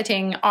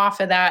profiting off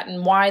of that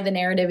and why the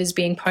narrative is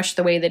being pushed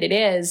the way that it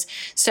is.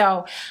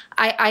 So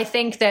I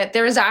think that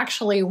there's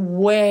actually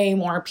way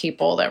more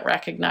people that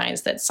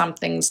recognize that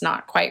something's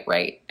not quite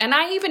right. And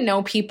I even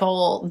know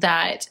people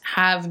that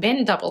have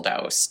been double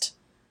dosed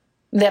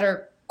that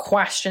are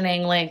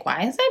questioning, like,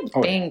 why is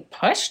it being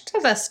pushed to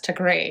this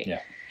degree?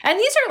 Yeah. And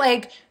these are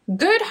like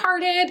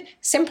good-hearted,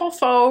 simple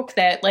folk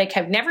that like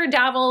have never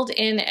dabbled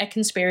in a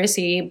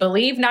conspiracy,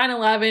 believe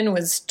 9/11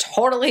 was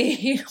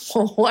totally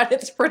what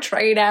it's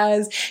portrayed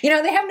as. You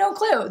know, they have no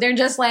clue. They're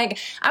just like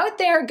out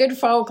there, good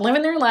folk,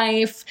 living their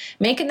life,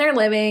 making their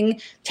living,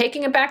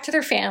 taking it back to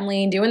their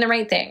family, doing the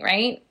right thing,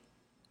 right?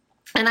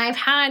 And I've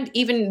had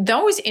even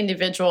those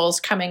individuals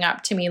coming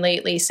up to me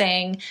lately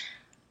saying,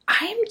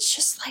 I'm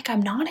just like,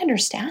 I'm not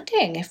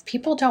understanding. If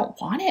people don't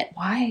want it,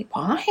 why?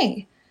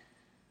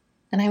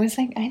 And I was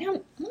like, I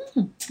don't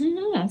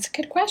know. That's a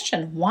good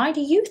question. Why do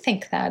you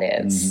think that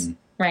is?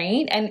 Mm-hmm.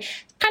 Right? And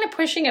kind of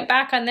pushing it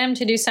back on them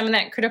to do some of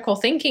that critical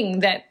thinking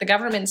that the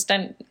government's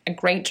done a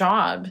great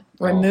job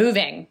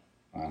removing.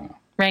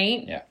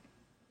 Right? Yeah.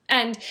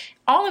 And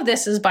all of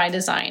this is by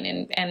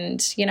design.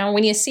 And you know,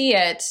 when you see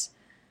it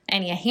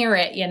and you hear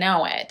it, you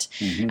know it.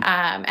 Mm-hmm.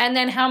 And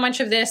then how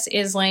much of this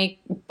is like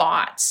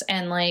bots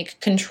and like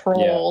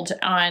controlled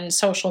on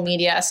social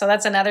media. So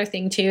that's another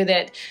thing too,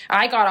 that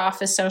I got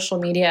off of social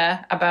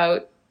media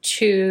about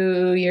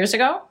 2 years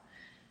ago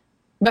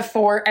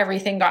before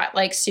everything got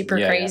like super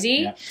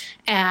crazy. Yeah.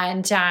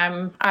 And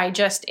I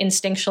just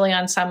instinctually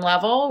on some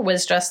level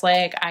was just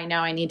like, I know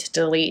I need to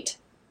delete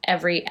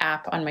every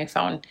app on my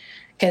phone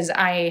because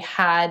I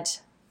had,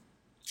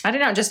 I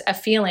don't know, just a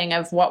feeling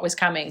of what was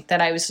coming,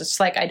 that I was just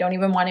like, I don't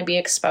even want to be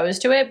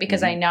exposed to it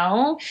because I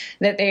know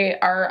that they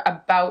are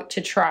about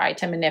to try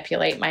to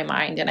manipulate my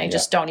mind, and I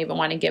just don't even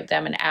want to give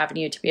them an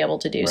avenue to be able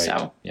to do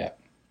so. Yeah.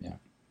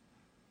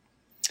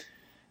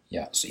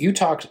 So you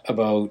talked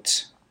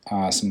about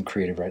some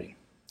creative writing.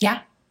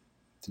 Yeah.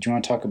 Did you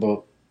want to talk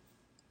about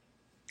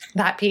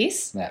that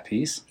piece?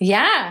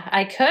 Yeah,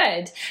 I could.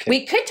 Okay.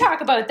 We could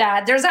talk about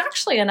that. There's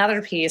actually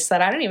another piece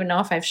that I don't even know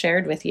if I've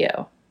shared with you.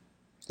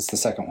 It's the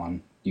second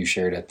one you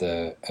shared at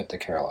the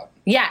Carolot.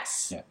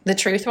 Yes. Yeah. The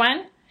truth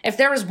one. If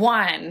there was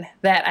one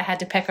that I had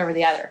to pick over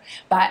the other.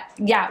 But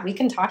yeah, we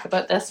can talk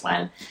about this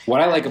one.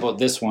 What I like about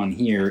this one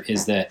here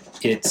is that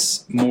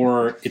it's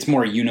more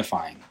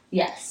unifying.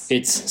 Yes.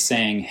 It's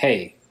saying,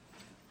 hey,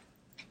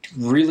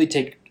 really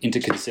take into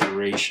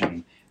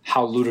consideration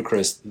how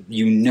ludicrous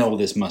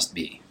this must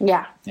be.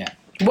 Yeah. Yeah.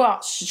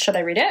 Well, should I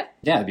read it?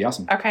 Yeah, that'd be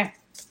awesome. Okay.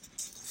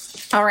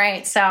 All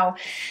right. So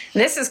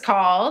this is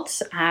called,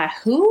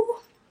 Who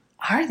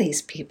Are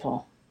These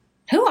People?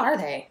 Who are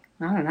they?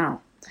 I don't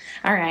know.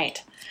 All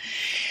right.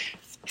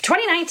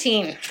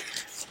 2019.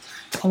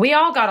 We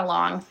all got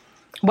along.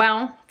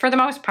 Well, for the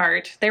most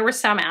part, there were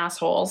some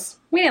assholes.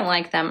 We didn't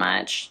like them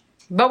much.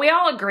 But we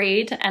all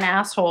agreed an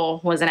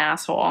asshole was an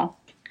asshole.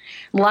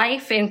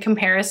 Life, in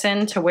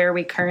comparison to where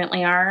we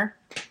currently are,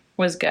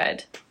 was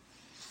good.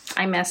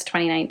 I miss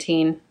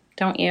 2019.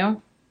 Don't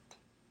you?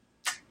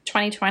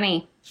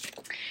 2020.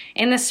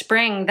 In the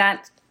spring,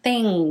 that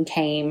thing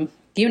came.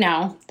 You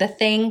know, the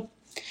thing.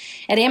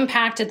 It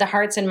impacted the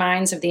hearts and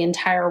minds of the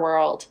entire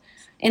world.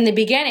 In the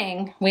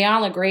beginning, we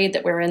all agreed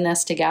that we're in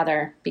this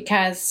together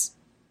because,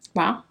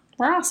 well,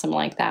 we're awesome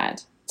like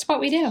that. It's what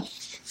we do.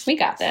 We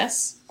got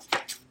this.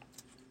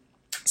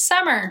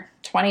 Summer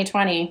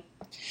 2020.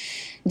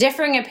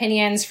 Differing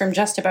opinions from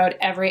just about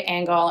every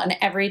angle and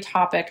every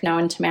topic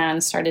known to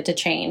man started to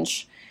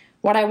change.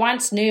 What I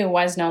once knew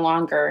was no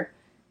longer.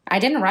 I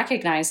didn't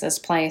recognize this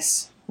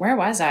place. Where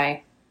was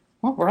I?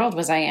 What world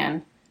was I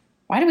in?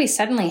 Why do we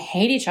suddenly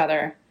hate each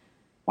other?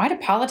 Why do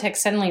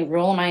politics suddenly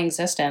rule my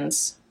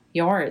existence?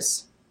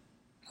 Yours.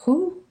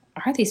 Who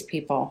are these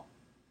people?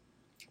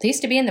 They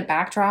used to be in the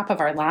backdrop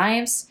of our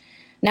lives.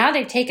 Now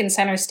they've taken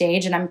center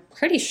stage, and I'm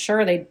pretty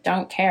sure they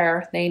don't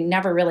care. They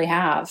never really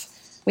have.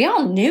 We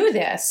all knew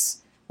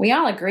this. We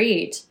all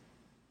agreed.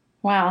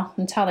 Well,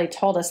 until they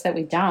told us that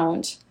we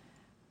don't.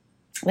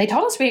 They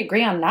told us we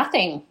agree on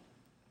nothing.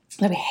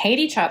 That we hate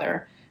each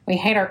other. We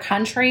hate our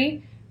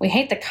country. We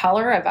hate the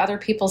color of other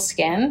people's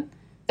skin.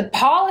 The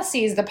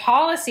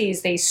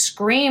policies, they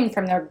scream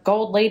from their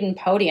gold-laden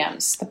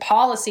podiums. The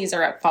policies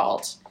are at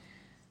fault.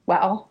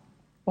 Well,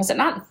 was it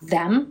not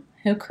them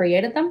who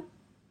created them?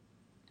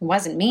 It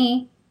wasn't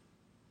me.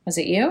 Was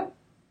it you?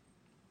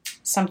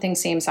 Something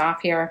seems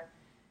off here.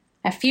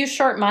 A few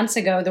short months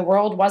ago, the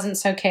world wasn't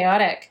so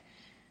chaotic.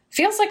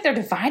 Feels like they're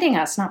dividing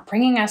us, not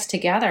bringing us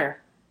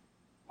together.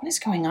 What is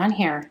going on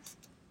here?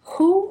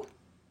 Who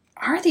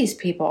are these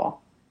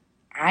people?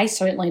 I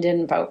certainly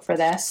didn't vote for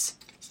this.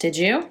 Did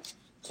you?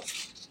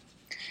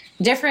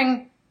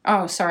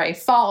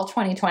 Fall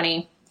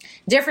 2020.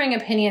 Differing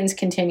opinions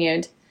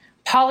continued.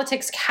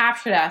 Politics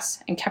captured us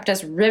and kept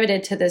us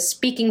riveted to the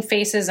speaking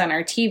faces on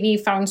our TV,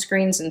 phone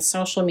screens, and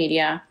social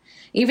media.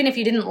 Even if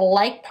you didn't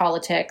like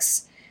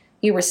politics,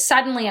 you were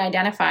suddenly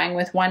identifying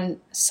with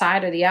one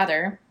side or the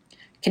other.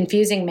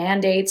 Confusing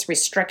mandates,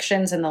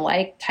 restrictions, and the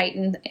like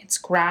tightened its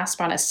grasp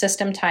on a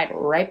system tied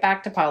right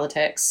back to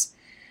politics,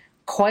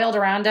 coiled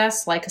around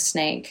us like a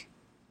snake.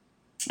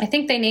 I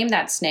think they named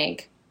that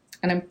snake,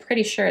 and I'm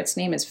pretty sure its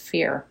name is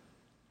fear.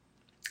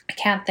 I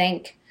can't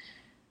think.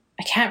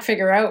 I can't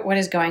figure out what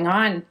is going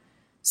on.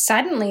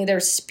 Suddenly, their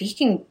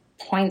speaking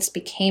points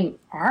became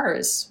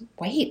ours.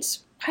 Wait,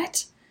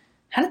 what?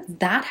 How did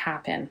that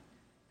happen?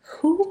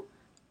 Who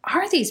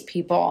are these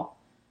people?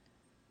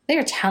 They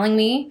are telling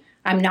me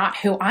I'm not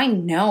who I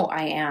know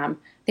I am.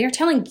 They are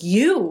telling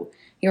you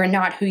are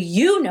not who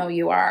you know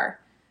you are.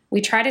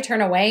 We try to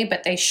turn away,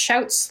 but they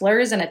shout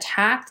slurs and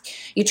attack.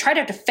 You try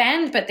to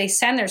defend, but they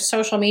send their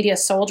social media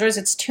soldiers.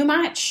 It's too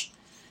much.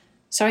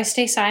 So I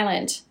stay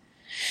silent.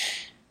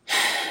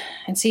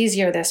 It's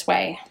easier this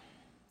way.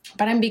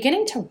 But I'm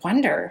beginning to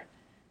wonder,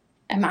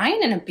 am I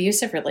in an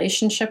abusive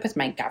relationship with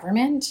my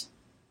government?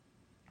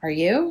 Are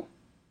you?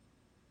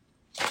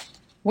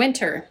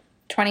 Winter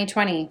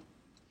 2020.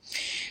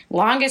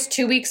 Longest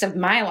 2 weeks of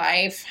my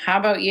life. How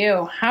about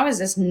you? How is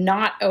this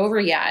not over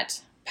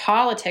yet?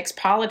 Politics,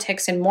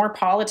 and more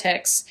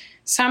politics.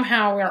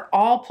 Somehow we're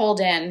all pulled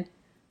in,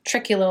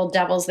 tricky little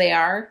devils they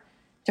are,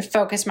 to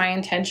focus my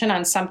attention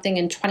on something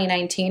in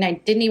 2019 I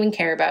didn't even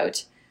care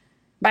about.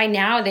 By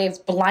now,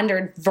 they've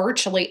blundered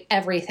virtually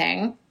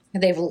everything.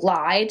 They've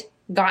lied,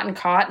 gotten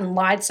caught, and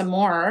lied some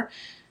more.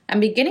 I'm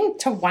beginning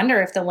to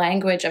wonder if the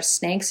language of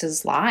snakes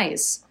is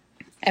lies.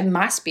 It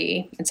must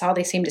be. It's all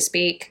they seem to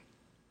speak.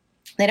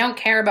 They don't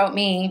care about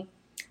me.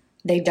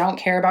 They don't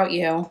care about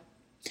you.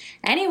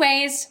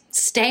 Anyways,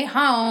 stay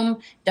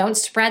home. Don't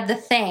spread the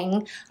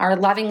thing. Our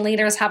loving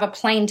leaders have a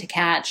plane to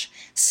catch.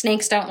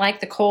 Snakes don't like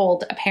the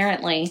cold,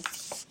 apparently.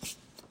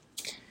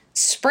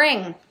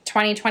 Spring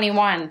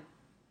 2021.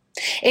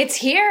 It's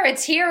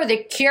here, the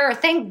cure.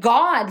 Thank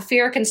God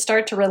fear can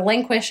start to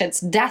relinquish its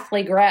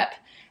deathly grip.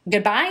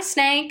 Goodbye,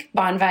 snake.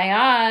 Bon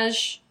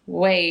voyage.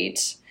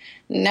 Wait.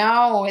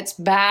 No, it's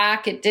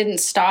back. It didn't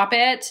stop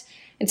it.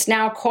 It's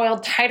now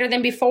coiled tighter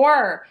than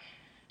before.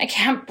 I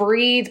can't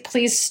breathe.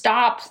 Please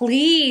stop.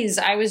 Please.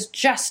 I was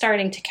just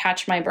starting to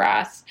catch my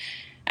breath.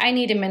 I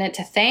need a minute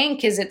to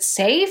think. Is it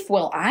safe?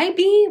 Will I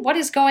be? What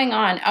is going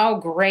on? Oh,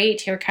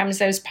 great. Here comes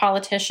those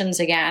politicians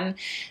again.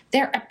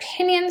 Their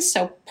opinions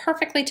so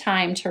perfectly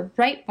timed to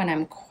right when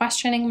I'm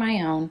questioning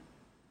my own.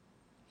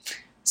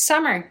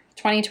 Summer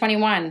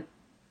 2021.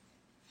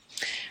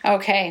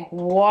 Okay,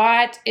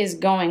 what is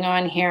going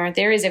on here?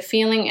 There is a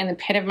feeling in the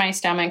pit of my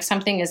stomach.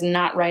 Something is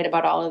not right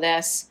about all of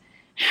this.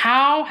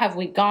 How have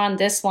we gone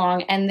this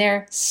long and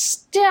there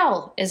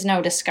still is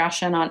no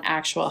discussion on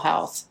actual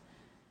health?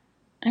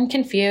 I'm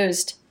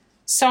confused.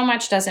 So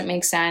much doesn't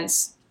make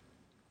sense.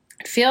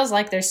 It feels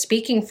like they're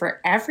speaking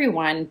for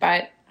everyone,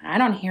 but I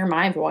don't hear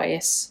my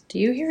voice. Do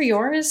you hear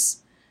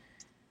yours?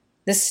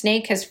 The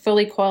snake has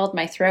fully coiled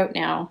my throat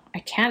now. I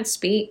can't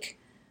speak.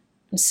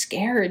 I'm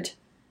scared.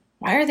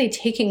 Why are they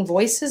taking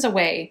voices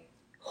away?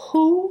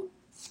 Who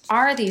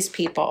are these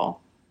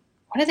people?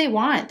 What do they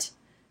want?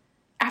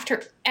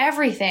 After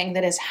everything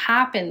that has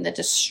happened, the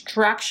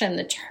destruction,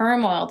 the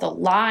turmoil, the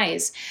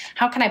lies,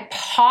 how can I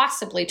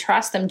possibly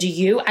trust them? Do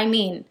you? I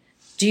mean,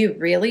 do you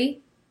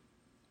really?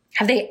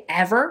 Have they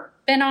ever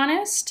been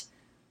honest?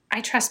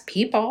 I trust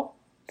people,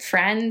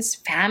 friends,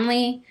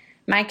 family,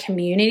 my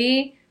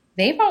community.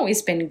 They've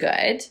always been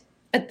good.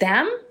 But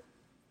them?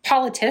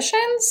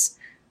 Politicians?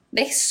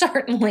 They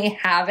certainly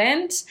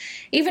haven't.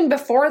 Even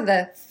before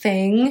the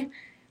thing,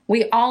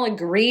 we all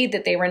agreed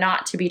that they were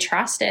not to be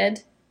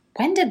trusted.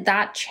 When did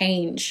that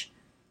change?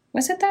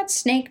 Was it that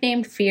snake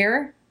named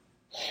Fear?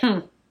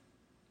 I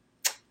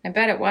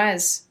bet it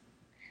was.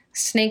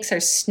 Snakes are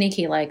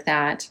sneaky like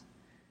that.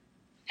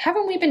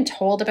 Haven't we been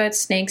told about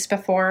snakes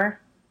before?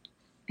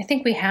 I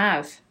think we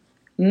have.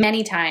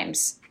 Many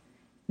times.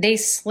 They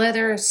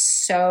slither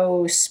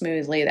so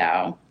smoothly,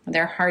 though.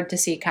 They're hard to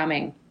see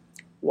coming.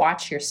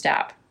 Watch your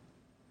step.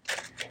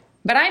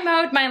 But I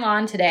mowed my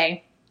lawn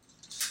today.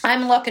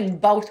 I'm looking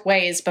both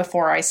ways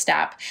before I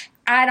step.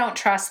 I don't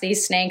trust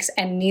these snakes,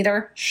 and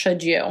neither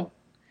should you.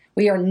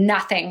 We are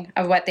nothing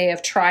of what they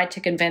have tried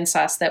to convince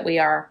us that we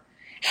are.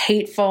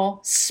 Hateful,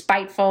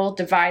 spiteful,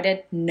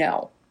 divided.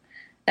 No,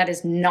 that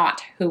is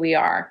not who we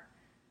are.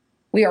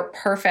 We are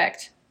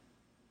perfect.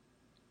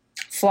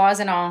 Flaws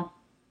and all.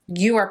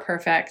 You are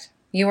perfect.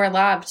 You are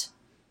loved.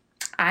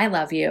 I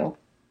love you.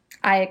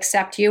 I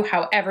accept you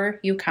however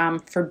you come,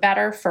 for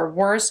better, for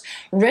worse,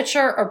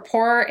 richer or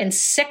poorer, in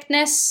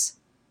sickness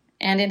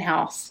and in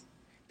health,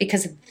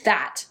 because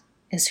that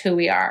is who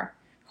we are,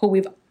 who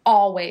we've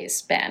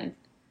always been.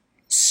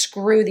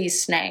 Screw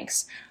these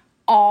snakes.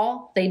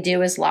 All they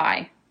do is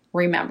lie.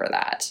 Remember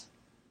that.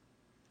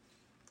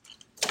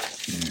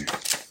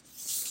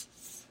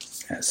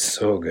 That's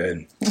so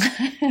good.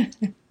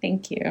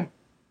 Thank you.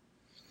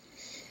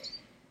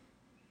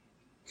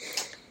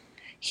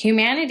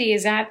 Humanity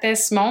is at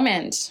this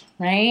moment,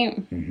 right?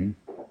 Mm-hmm.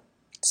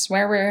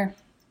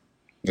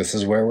 This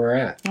is where we're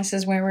at.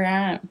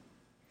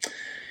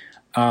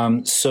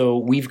 So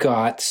we've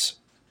got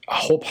a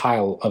whole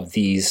pile of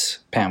these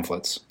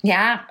pamphlets.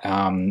 Yeah.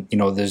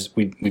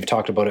 We've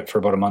talked about it for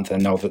about a month,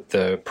 and know that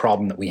the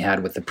problem that we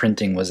had with the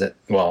printing was that,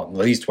 well, at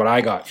least what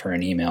I got for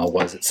an email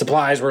was that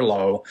supplies were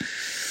low,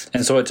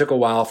 and so it took a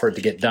while for it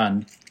to get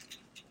done.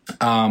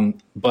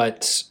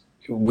 But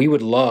we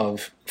would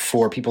love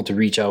for people to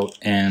reach out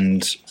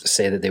and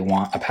say that they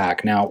want a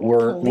pack. Now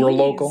we're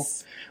local.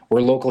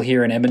 We're local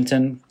here in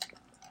Edmonton.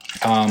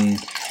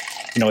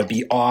 It'd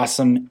be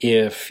awesome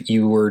if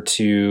you were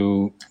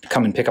to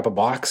come and pick up a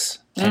box.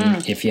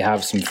 And if you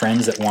have some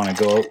friends that want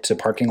to go out to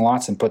parking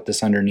lots and put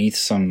this underneath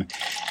some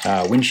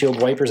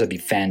windshield wipers, that'd be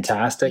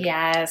fantastic.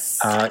 Yes.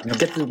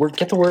 Get the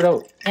word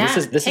out. Yeah.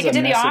 This Take is it to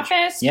a the message.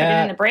 office, Yeah. put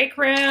it in the break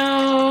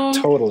room.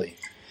 Totally.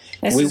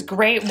 This is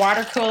great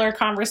water cooler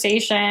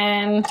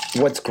conversation.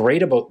 What's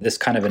great about this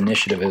kind of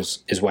initiative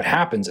is what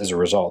happens as a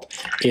result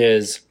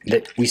is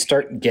that we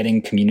start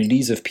getting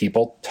communities of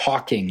people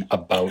talking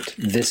about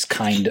this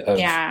kind of,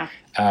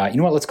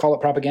 let's call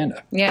it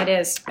propaganda. Yeah, it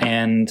is.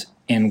 And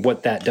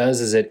what that does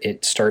is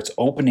it starts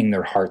opening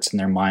their hearts and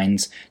their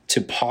minds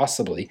to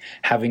possibly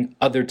having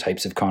other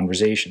types of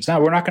conversations. Now,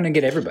 we're not going to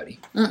get everybody,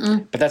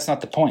 but that's not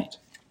the point.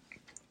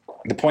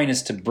 The point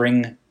is to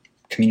bring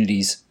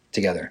communities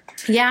together.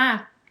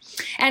 Yeah.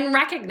 And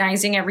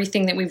recognizing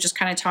everything that we've just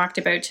kind of talked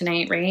about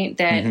tonight, right?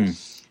 That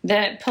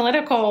the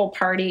political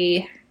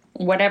party,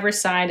 whatever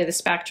side of the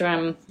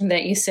spectrum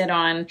that you sit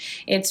on,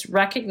 it's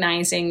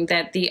recognizing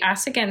that the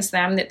us against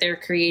them that they're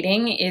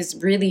creating is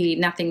really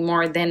nothing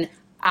more than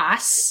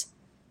us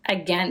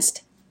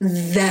against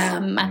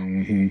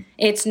them.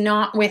 It's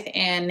not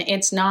within.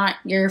 It's not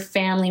your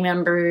family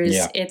members.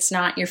 Yeah. It's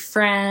not your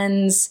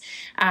friends.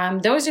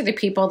 Those are the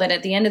people that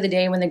at the end of the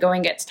day, when the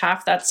going gets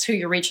tough, that's who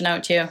you're reaching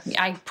out to.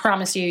 I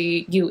promise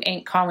you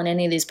ain't calling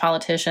any of these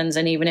politicians,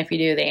 and even if you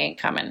do, they ain't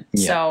coming.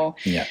 Yeah. So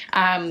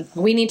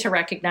we need to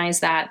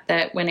recognize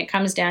that when it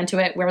comes down to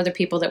it, we're the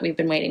people that we've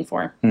been waiting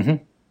for.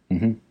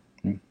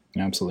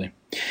 Absolutely.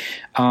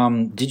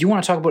 Did you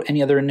want to talk about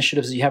any other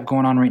initiatives that you have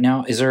going on right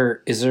now? Is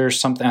there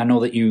something? I know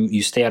that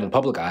you stay out of the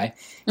public eye,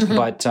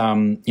 but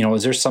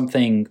is there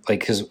something like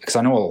because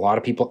I know a lot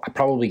of people. I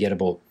probably get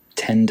about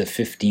 10 to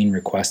 15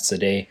 requests a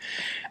day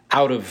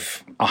out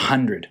of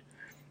 100,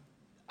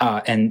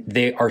 and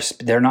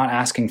they're not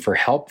asking for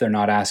help. They're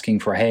not asking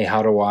for, hey,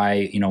 how do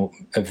I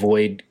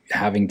avoid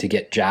having to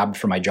get jabbed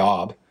for my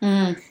job?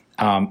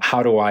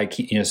 How do I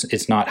keep?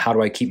 It's not how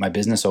do I keep my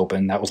business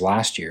open? That was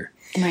last year.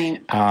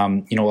 Right.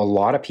 A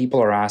lot of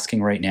people are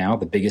asking right now.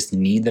 The biggest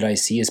need that I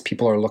see is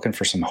people are looking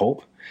for some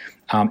hope,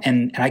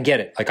 and I get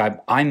it. Like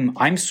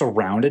I'm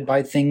surrounded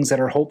by things that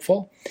are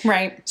hopeful.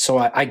 Right. So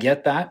I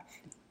get that.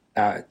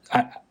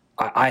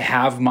 I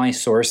have my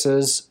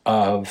sources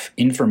of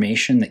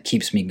information that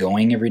keeps me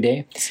going every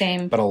day.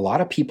 Same. But a lot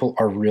of people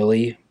are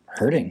really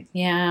hurting.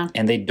 Yeah.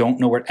 And they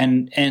don't know where.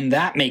 And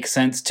that makes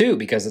sense too,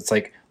 because it's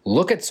like,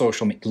 look at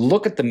social media,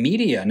 look at the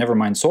media, never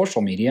mind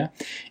social media.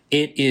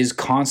 It is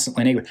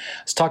constantly negative.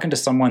 I was talking to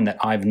someone that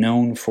I've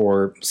known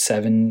for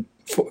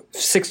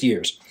 6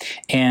 years.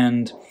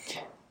 And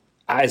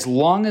as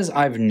long as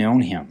I've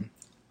known him,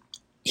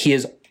 he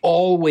has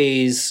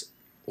always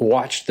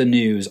watched the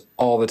news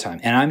all the time.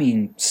 And I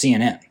mean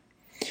CNN.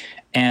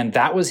 And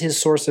that was his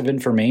source of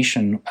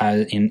information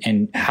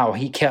in how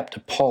he kept a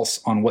pulse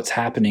on what's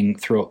happening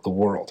throughout the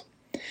world.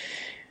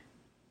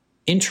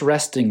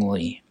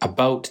 Interestingly,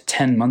 about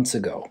 10 months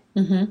ago,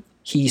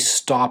 he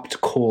stopped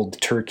cold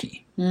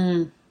turkey.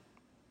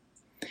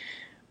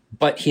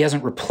 But he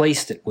hasn't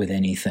replaced it with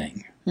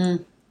anything.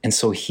 And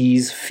so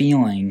he's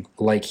feeling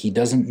like he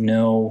doesn't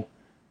know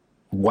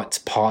what's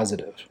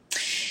positive.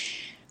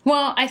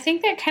 Well, I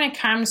think that kind of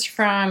comes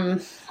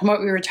from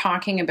what we were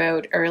talking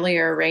about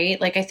earlier, right?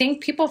 Like, I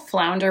think people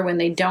flounder when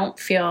they don't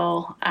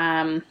feel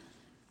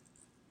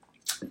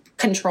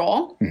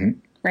control.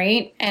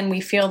 Right? And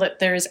we feel that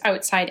there's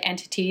outside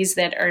entities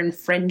that are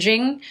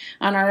infringing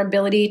on our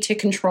ability to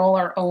control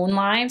our own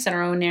lives and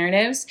our own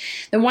narratives.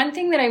 The one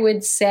thing that I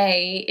would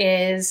say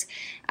is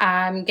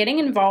getting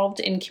involved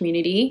in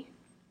community.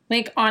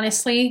 Like,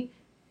 honestly,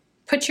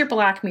 put your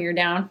black mirror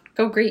down.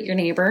 Go greet your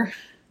neighbor.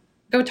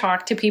 Go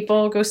talk to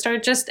people, go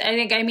start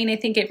I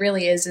think it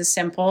really is as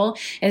simple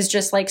as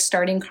just like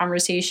starting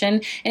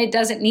conversation. And it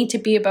doesn't need to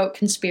be about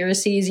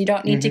conspiracies. You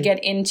don't need to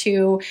get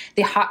into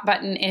the hot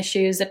button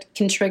issues that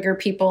can trigger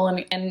people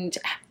and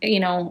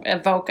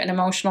evoke an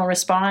emotional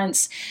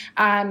response.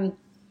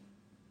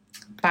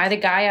 Buy the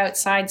guy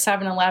outside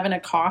 7-Eleven a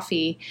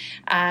coffee.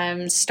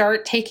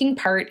 Start taking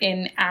part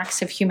in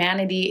acts of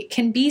humanity. It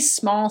can be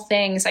small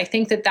things. I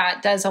think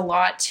that does a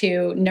lot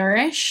to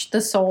nourish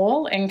the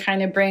soul and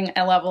kind of bring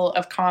a level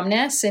of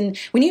calmness. And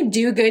when you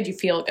do good, you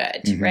feel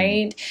good,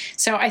 right?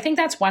 So I think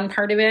that's one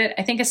part of it.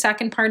 I think a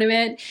second part of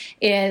it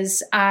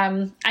is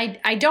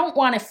I don't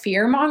want to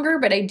fear monger,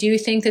 but I do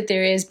think that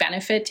there is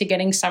benefit to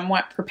getting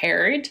somewhat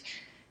prepared.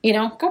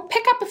 Go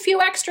pick up a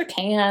few extra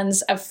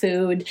cans of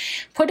food,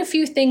 put a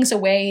few things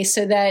away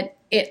so that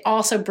it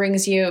also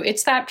brings you,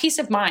 it's that peace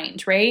of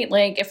mind, right?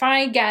 Like if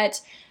I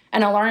get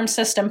an alarm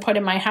system put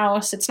in my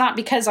house. It's not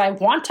because I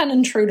want an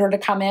intruder to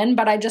come in,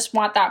 but I just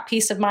want that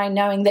peace of mind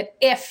knowing that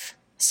if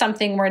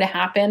something were to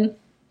happen,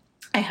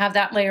 I have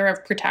that layer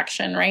of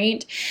protection,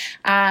 right?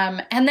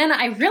 And then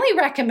I really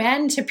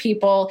recommend to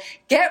people,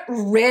 get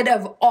rid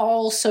of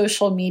all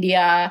social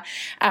media,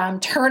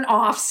 turn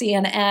off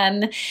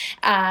CNN,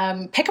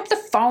 pick up the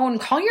phone,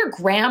 call your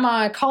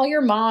grandma, call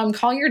your mom,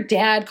 call your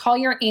dad, call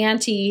your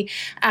auntie,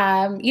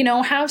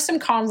 have some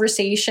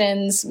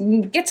conversations,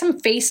 get some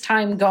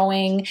FaceTime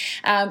going.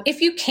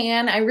 If you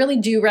can, I really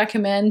do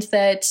recommend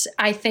that.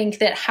 I think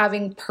that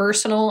having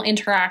personal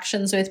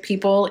interactions with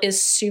people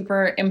is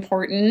super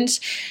important.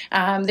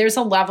 There's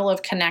a level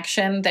of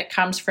connection that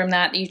comes from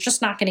that you're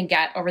just not going to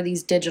get over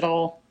these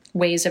digital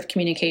ways of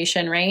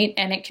communication, right?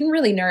 And it can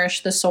really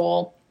nourish the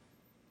soul.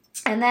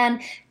 And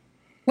then,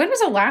 when was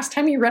the last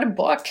time you read a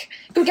book?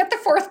 Go get The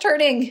Fourth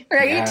Turning,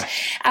 right?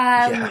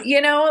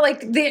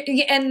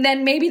 And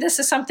then maybe this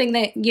is something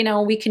that,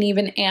 we can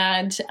even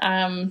add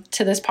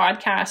to this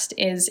podcast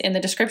is in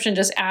the description,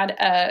 just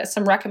add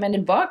some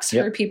recommended books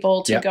for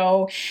people to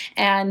go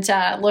and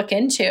look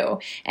into.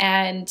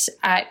 And,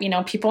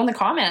 people in the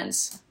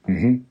comments,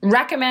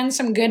 recommend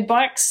some good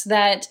books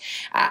that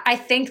I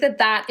think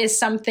that is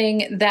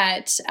something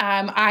that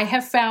I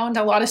have found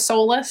a lot of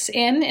solace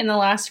in the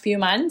last few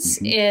months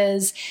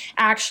is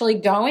actually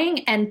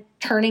going and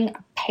turning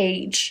a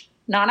page.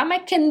 Not on my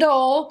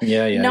Kindle,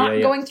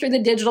 going through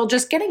the digital,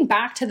 just getting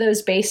back to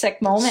those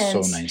basic moments.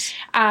 So nice.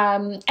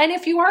 And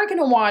if you are going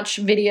to watch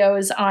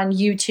videos on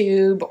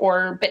YouTube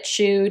or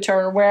BitChute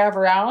or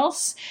wherever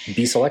else,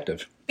 be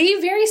selective. Be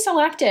very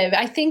selective.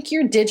 I think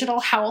your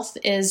digital health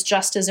is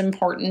just as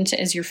important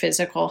as your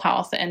physical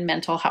health and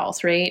mental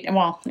health, right?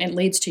 Well, it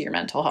leads to your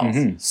mental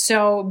health.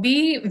 So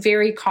be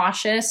very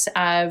cautious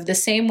of the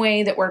same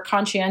way that we're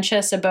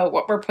conscientious about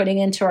what we're putting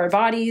into our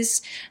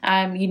bodies.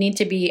 You need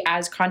to be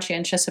as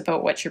conscientious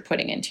about what you're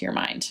putting into your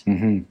mind.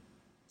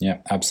 Yeah,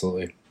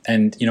 absolutely.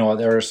 And,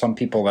 there are some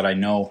people that I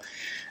know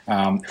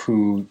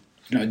who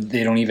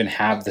they don't even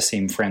have the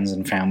same friends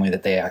and family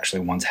that they actually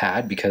once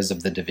had because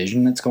of the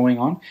division that's going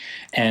on.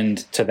 And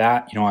to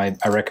that, I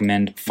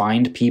recommend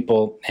find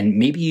people, and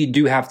maybe you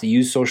do have to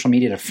use social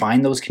media to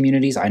find those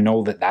communities. I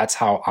know that that's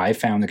how I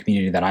found the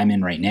community that I'm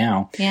in right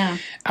now. Yeah.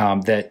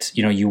 That,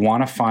 you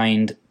want to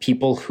find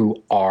people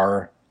who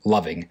are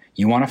loving.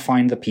 You want to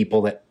find the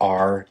people that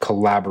are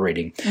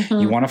collaborating.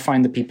 You want to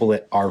find the people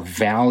that are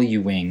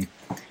valuing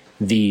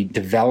the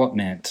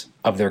development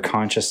of their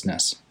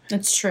consciousness.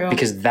 That's true.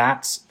 Because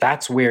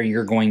that's where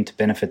you're going to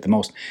benefit the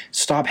most.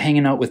 Stop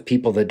hanging out with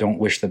people that don't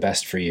wish the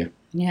best for you.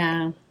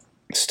 Yeah.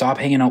 Stop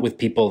hanging out with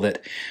people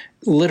that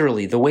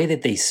literally the way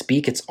that they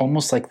speak, it's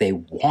almost like they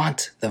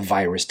want the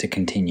virus to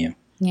continue.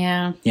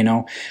 Yeah.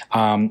 And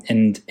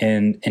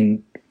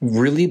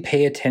really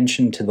pay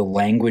attention to the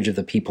language of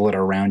the people that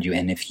are around you.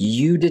 And if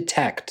you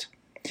detect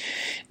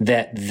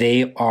that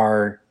they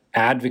are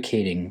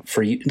advocating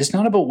for you, it's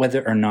not about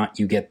whether or not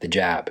you get the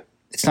jab.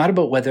 It's not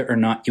about whether or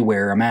not you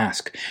wear a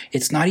mask.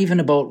 It's not even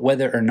about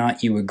whether or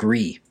not you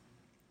agree.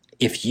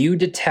 If you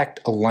detect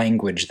a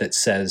language that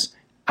says,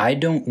 I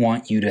don't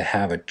want you to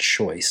have a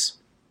choice,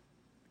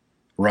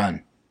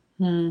 run.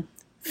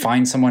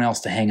 Find someone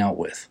else to hang out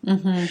with.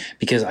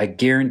 Because I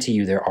guarantee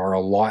you there are a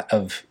lot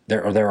of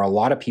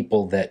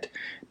people that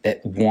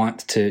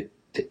want to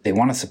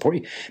support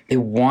you. They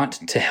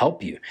want to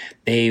help you.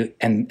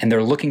 And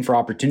they're looking for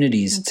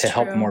opportunities to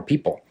help more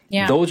people.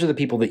 Yeah. Those are the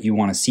people that you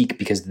want to seek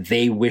because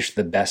they wish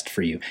the best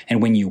for you.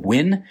 And when you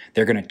win,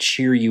 they're going to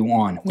cheer you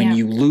on. When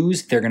you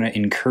lose, they're going to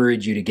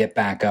encourage you to get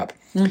back up.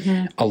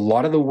 A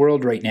lot of the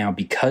world right now,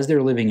 because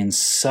they're living in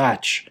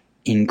such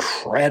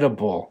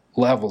incredible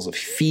levels of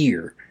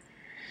fear,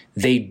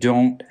 they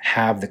don't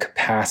have the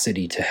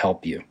capacity to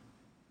help you,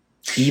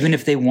 even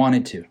if they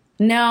wanted to.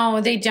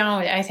 No, they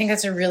don't. I think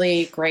that's a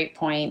really great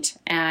point.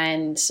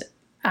 And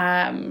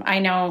I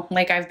know,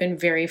 I've been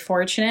very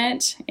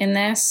fortunate in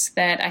this,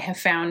 that I have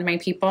found my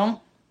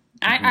people.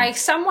 I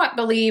somewhat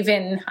believe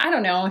in, I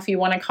don't know if you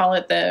want to call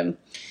it the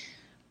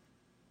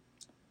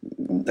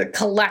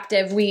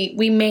collective.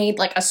 We made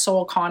a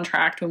soul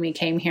contract when we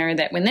came here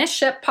that when this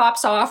ship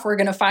pops off, we're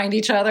going to find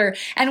each other.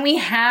 And we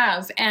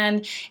have.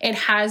 And it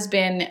has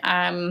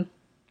been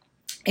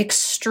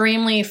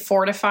extremely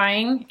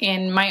fortifying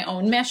in my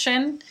own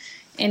mission,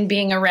 in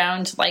being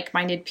around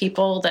like-minded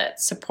people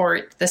that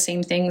support the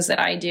same things that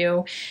I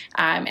do.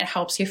 It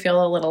helps you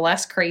feel a little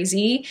less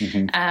crazy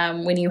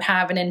when you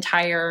have an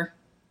entire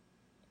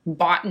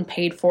bought and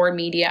paid for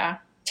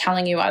media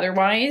telling you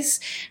otherwise.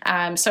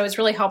 So it's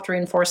really helped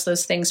reinforce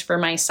those things for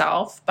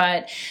myself.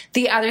 But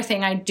the other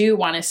thing I do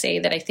want to say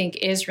that I think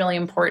is really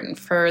important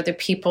for the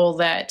people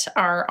that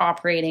are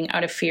operating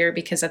out of fear,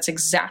 because that's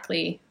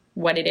exactly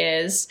what it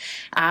is.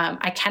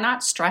 I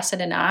cannot stress it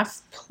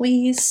enough.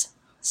 Please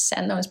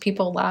send those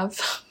people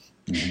love.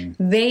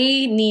 Mm-hmm.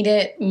 They need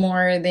it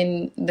more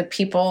than the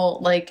people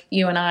like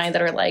you and I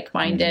that are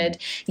like-minded.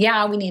 Mm-hmm.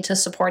 Yeah, we need to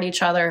support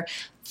each other.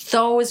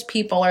 Those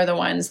people are the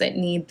ones that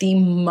need the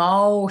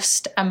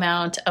most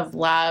amount of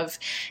love.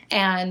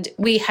 And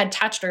we had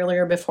touched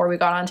earlier before we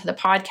got onto the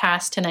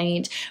podcast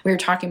tonight, we were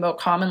talking about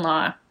common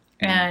law.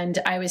 And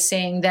I was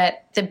saying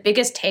that the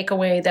biggest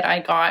takeaway that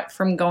I got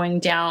from going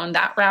down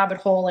that rabbit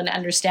hole and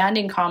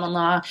understanding common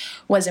law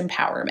was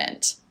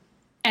empowerment.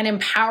 And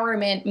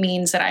empowerment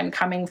means that I'm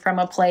coming from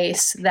a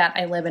place that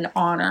I live in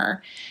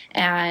honor.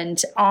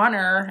 And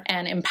honor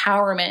and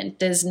empowerment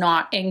does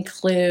not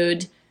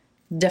include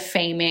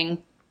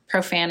defaming,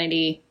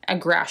 profanity,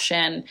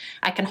 aggression.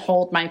 I can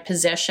hold my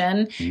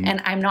position,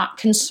 and I'm not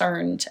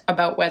concerned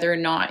about whether or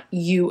not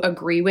you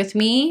agree with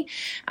me.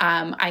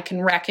 I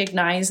can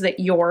recognize that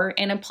you're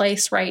in a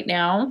place right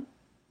now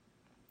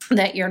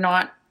that you're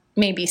not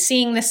maybe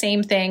seeing the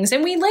same things.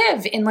 And we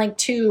live in like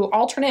two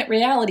alternate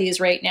realities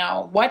right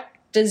now. What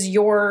does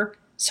your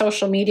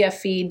social media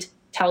feed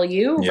tell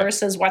you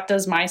versus what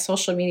does my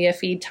social media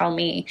feed tell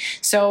me?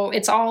 So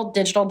it's all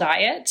digital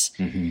diet.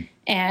 Mm-hmm.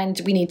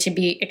 And we need to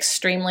be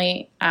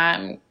extremely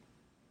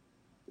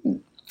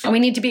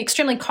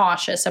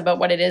cautious about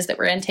what it is that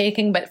we're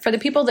intaking. But for the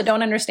people that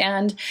don't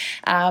understand,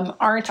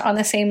 aren't on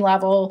the same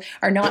level,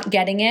 are not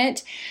getting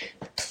it,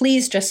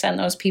 please just send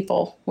those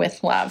people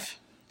with love.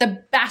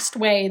 The best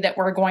way that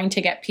we're going to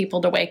get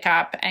people to wake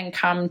up and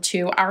come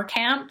to our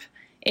camp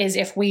is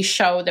if we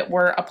show that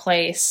we're a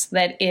place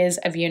that is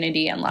of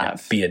unity and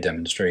love. Be a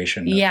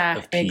demonstration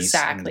of peace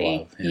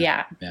exactly. and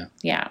love.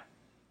 Yeah.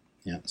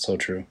 So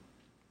true.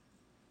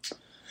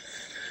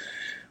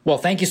 Well,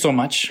 thank you so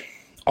much.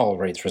 All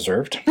rights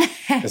reserved.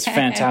 It's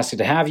fantastic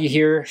to have you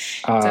here.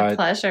 It's a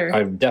pleasure.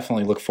 I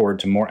definitely look forward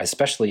to more,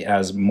 especially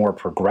as more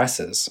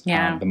progresses.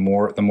 Yeah. The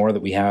more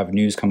that we have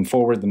news come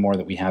forward, the more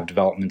that we have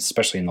developments,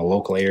 especially in the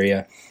local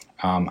area.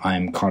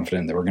 I'm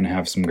confident that we're going to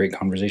have some great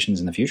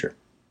conversations in the future.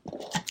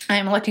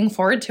 I'm looking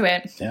forward to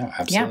it. Yeah,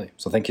 absolutely. Yeah.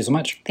 So thank you so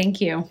much.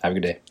 Thank you. Have a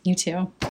good day. You too.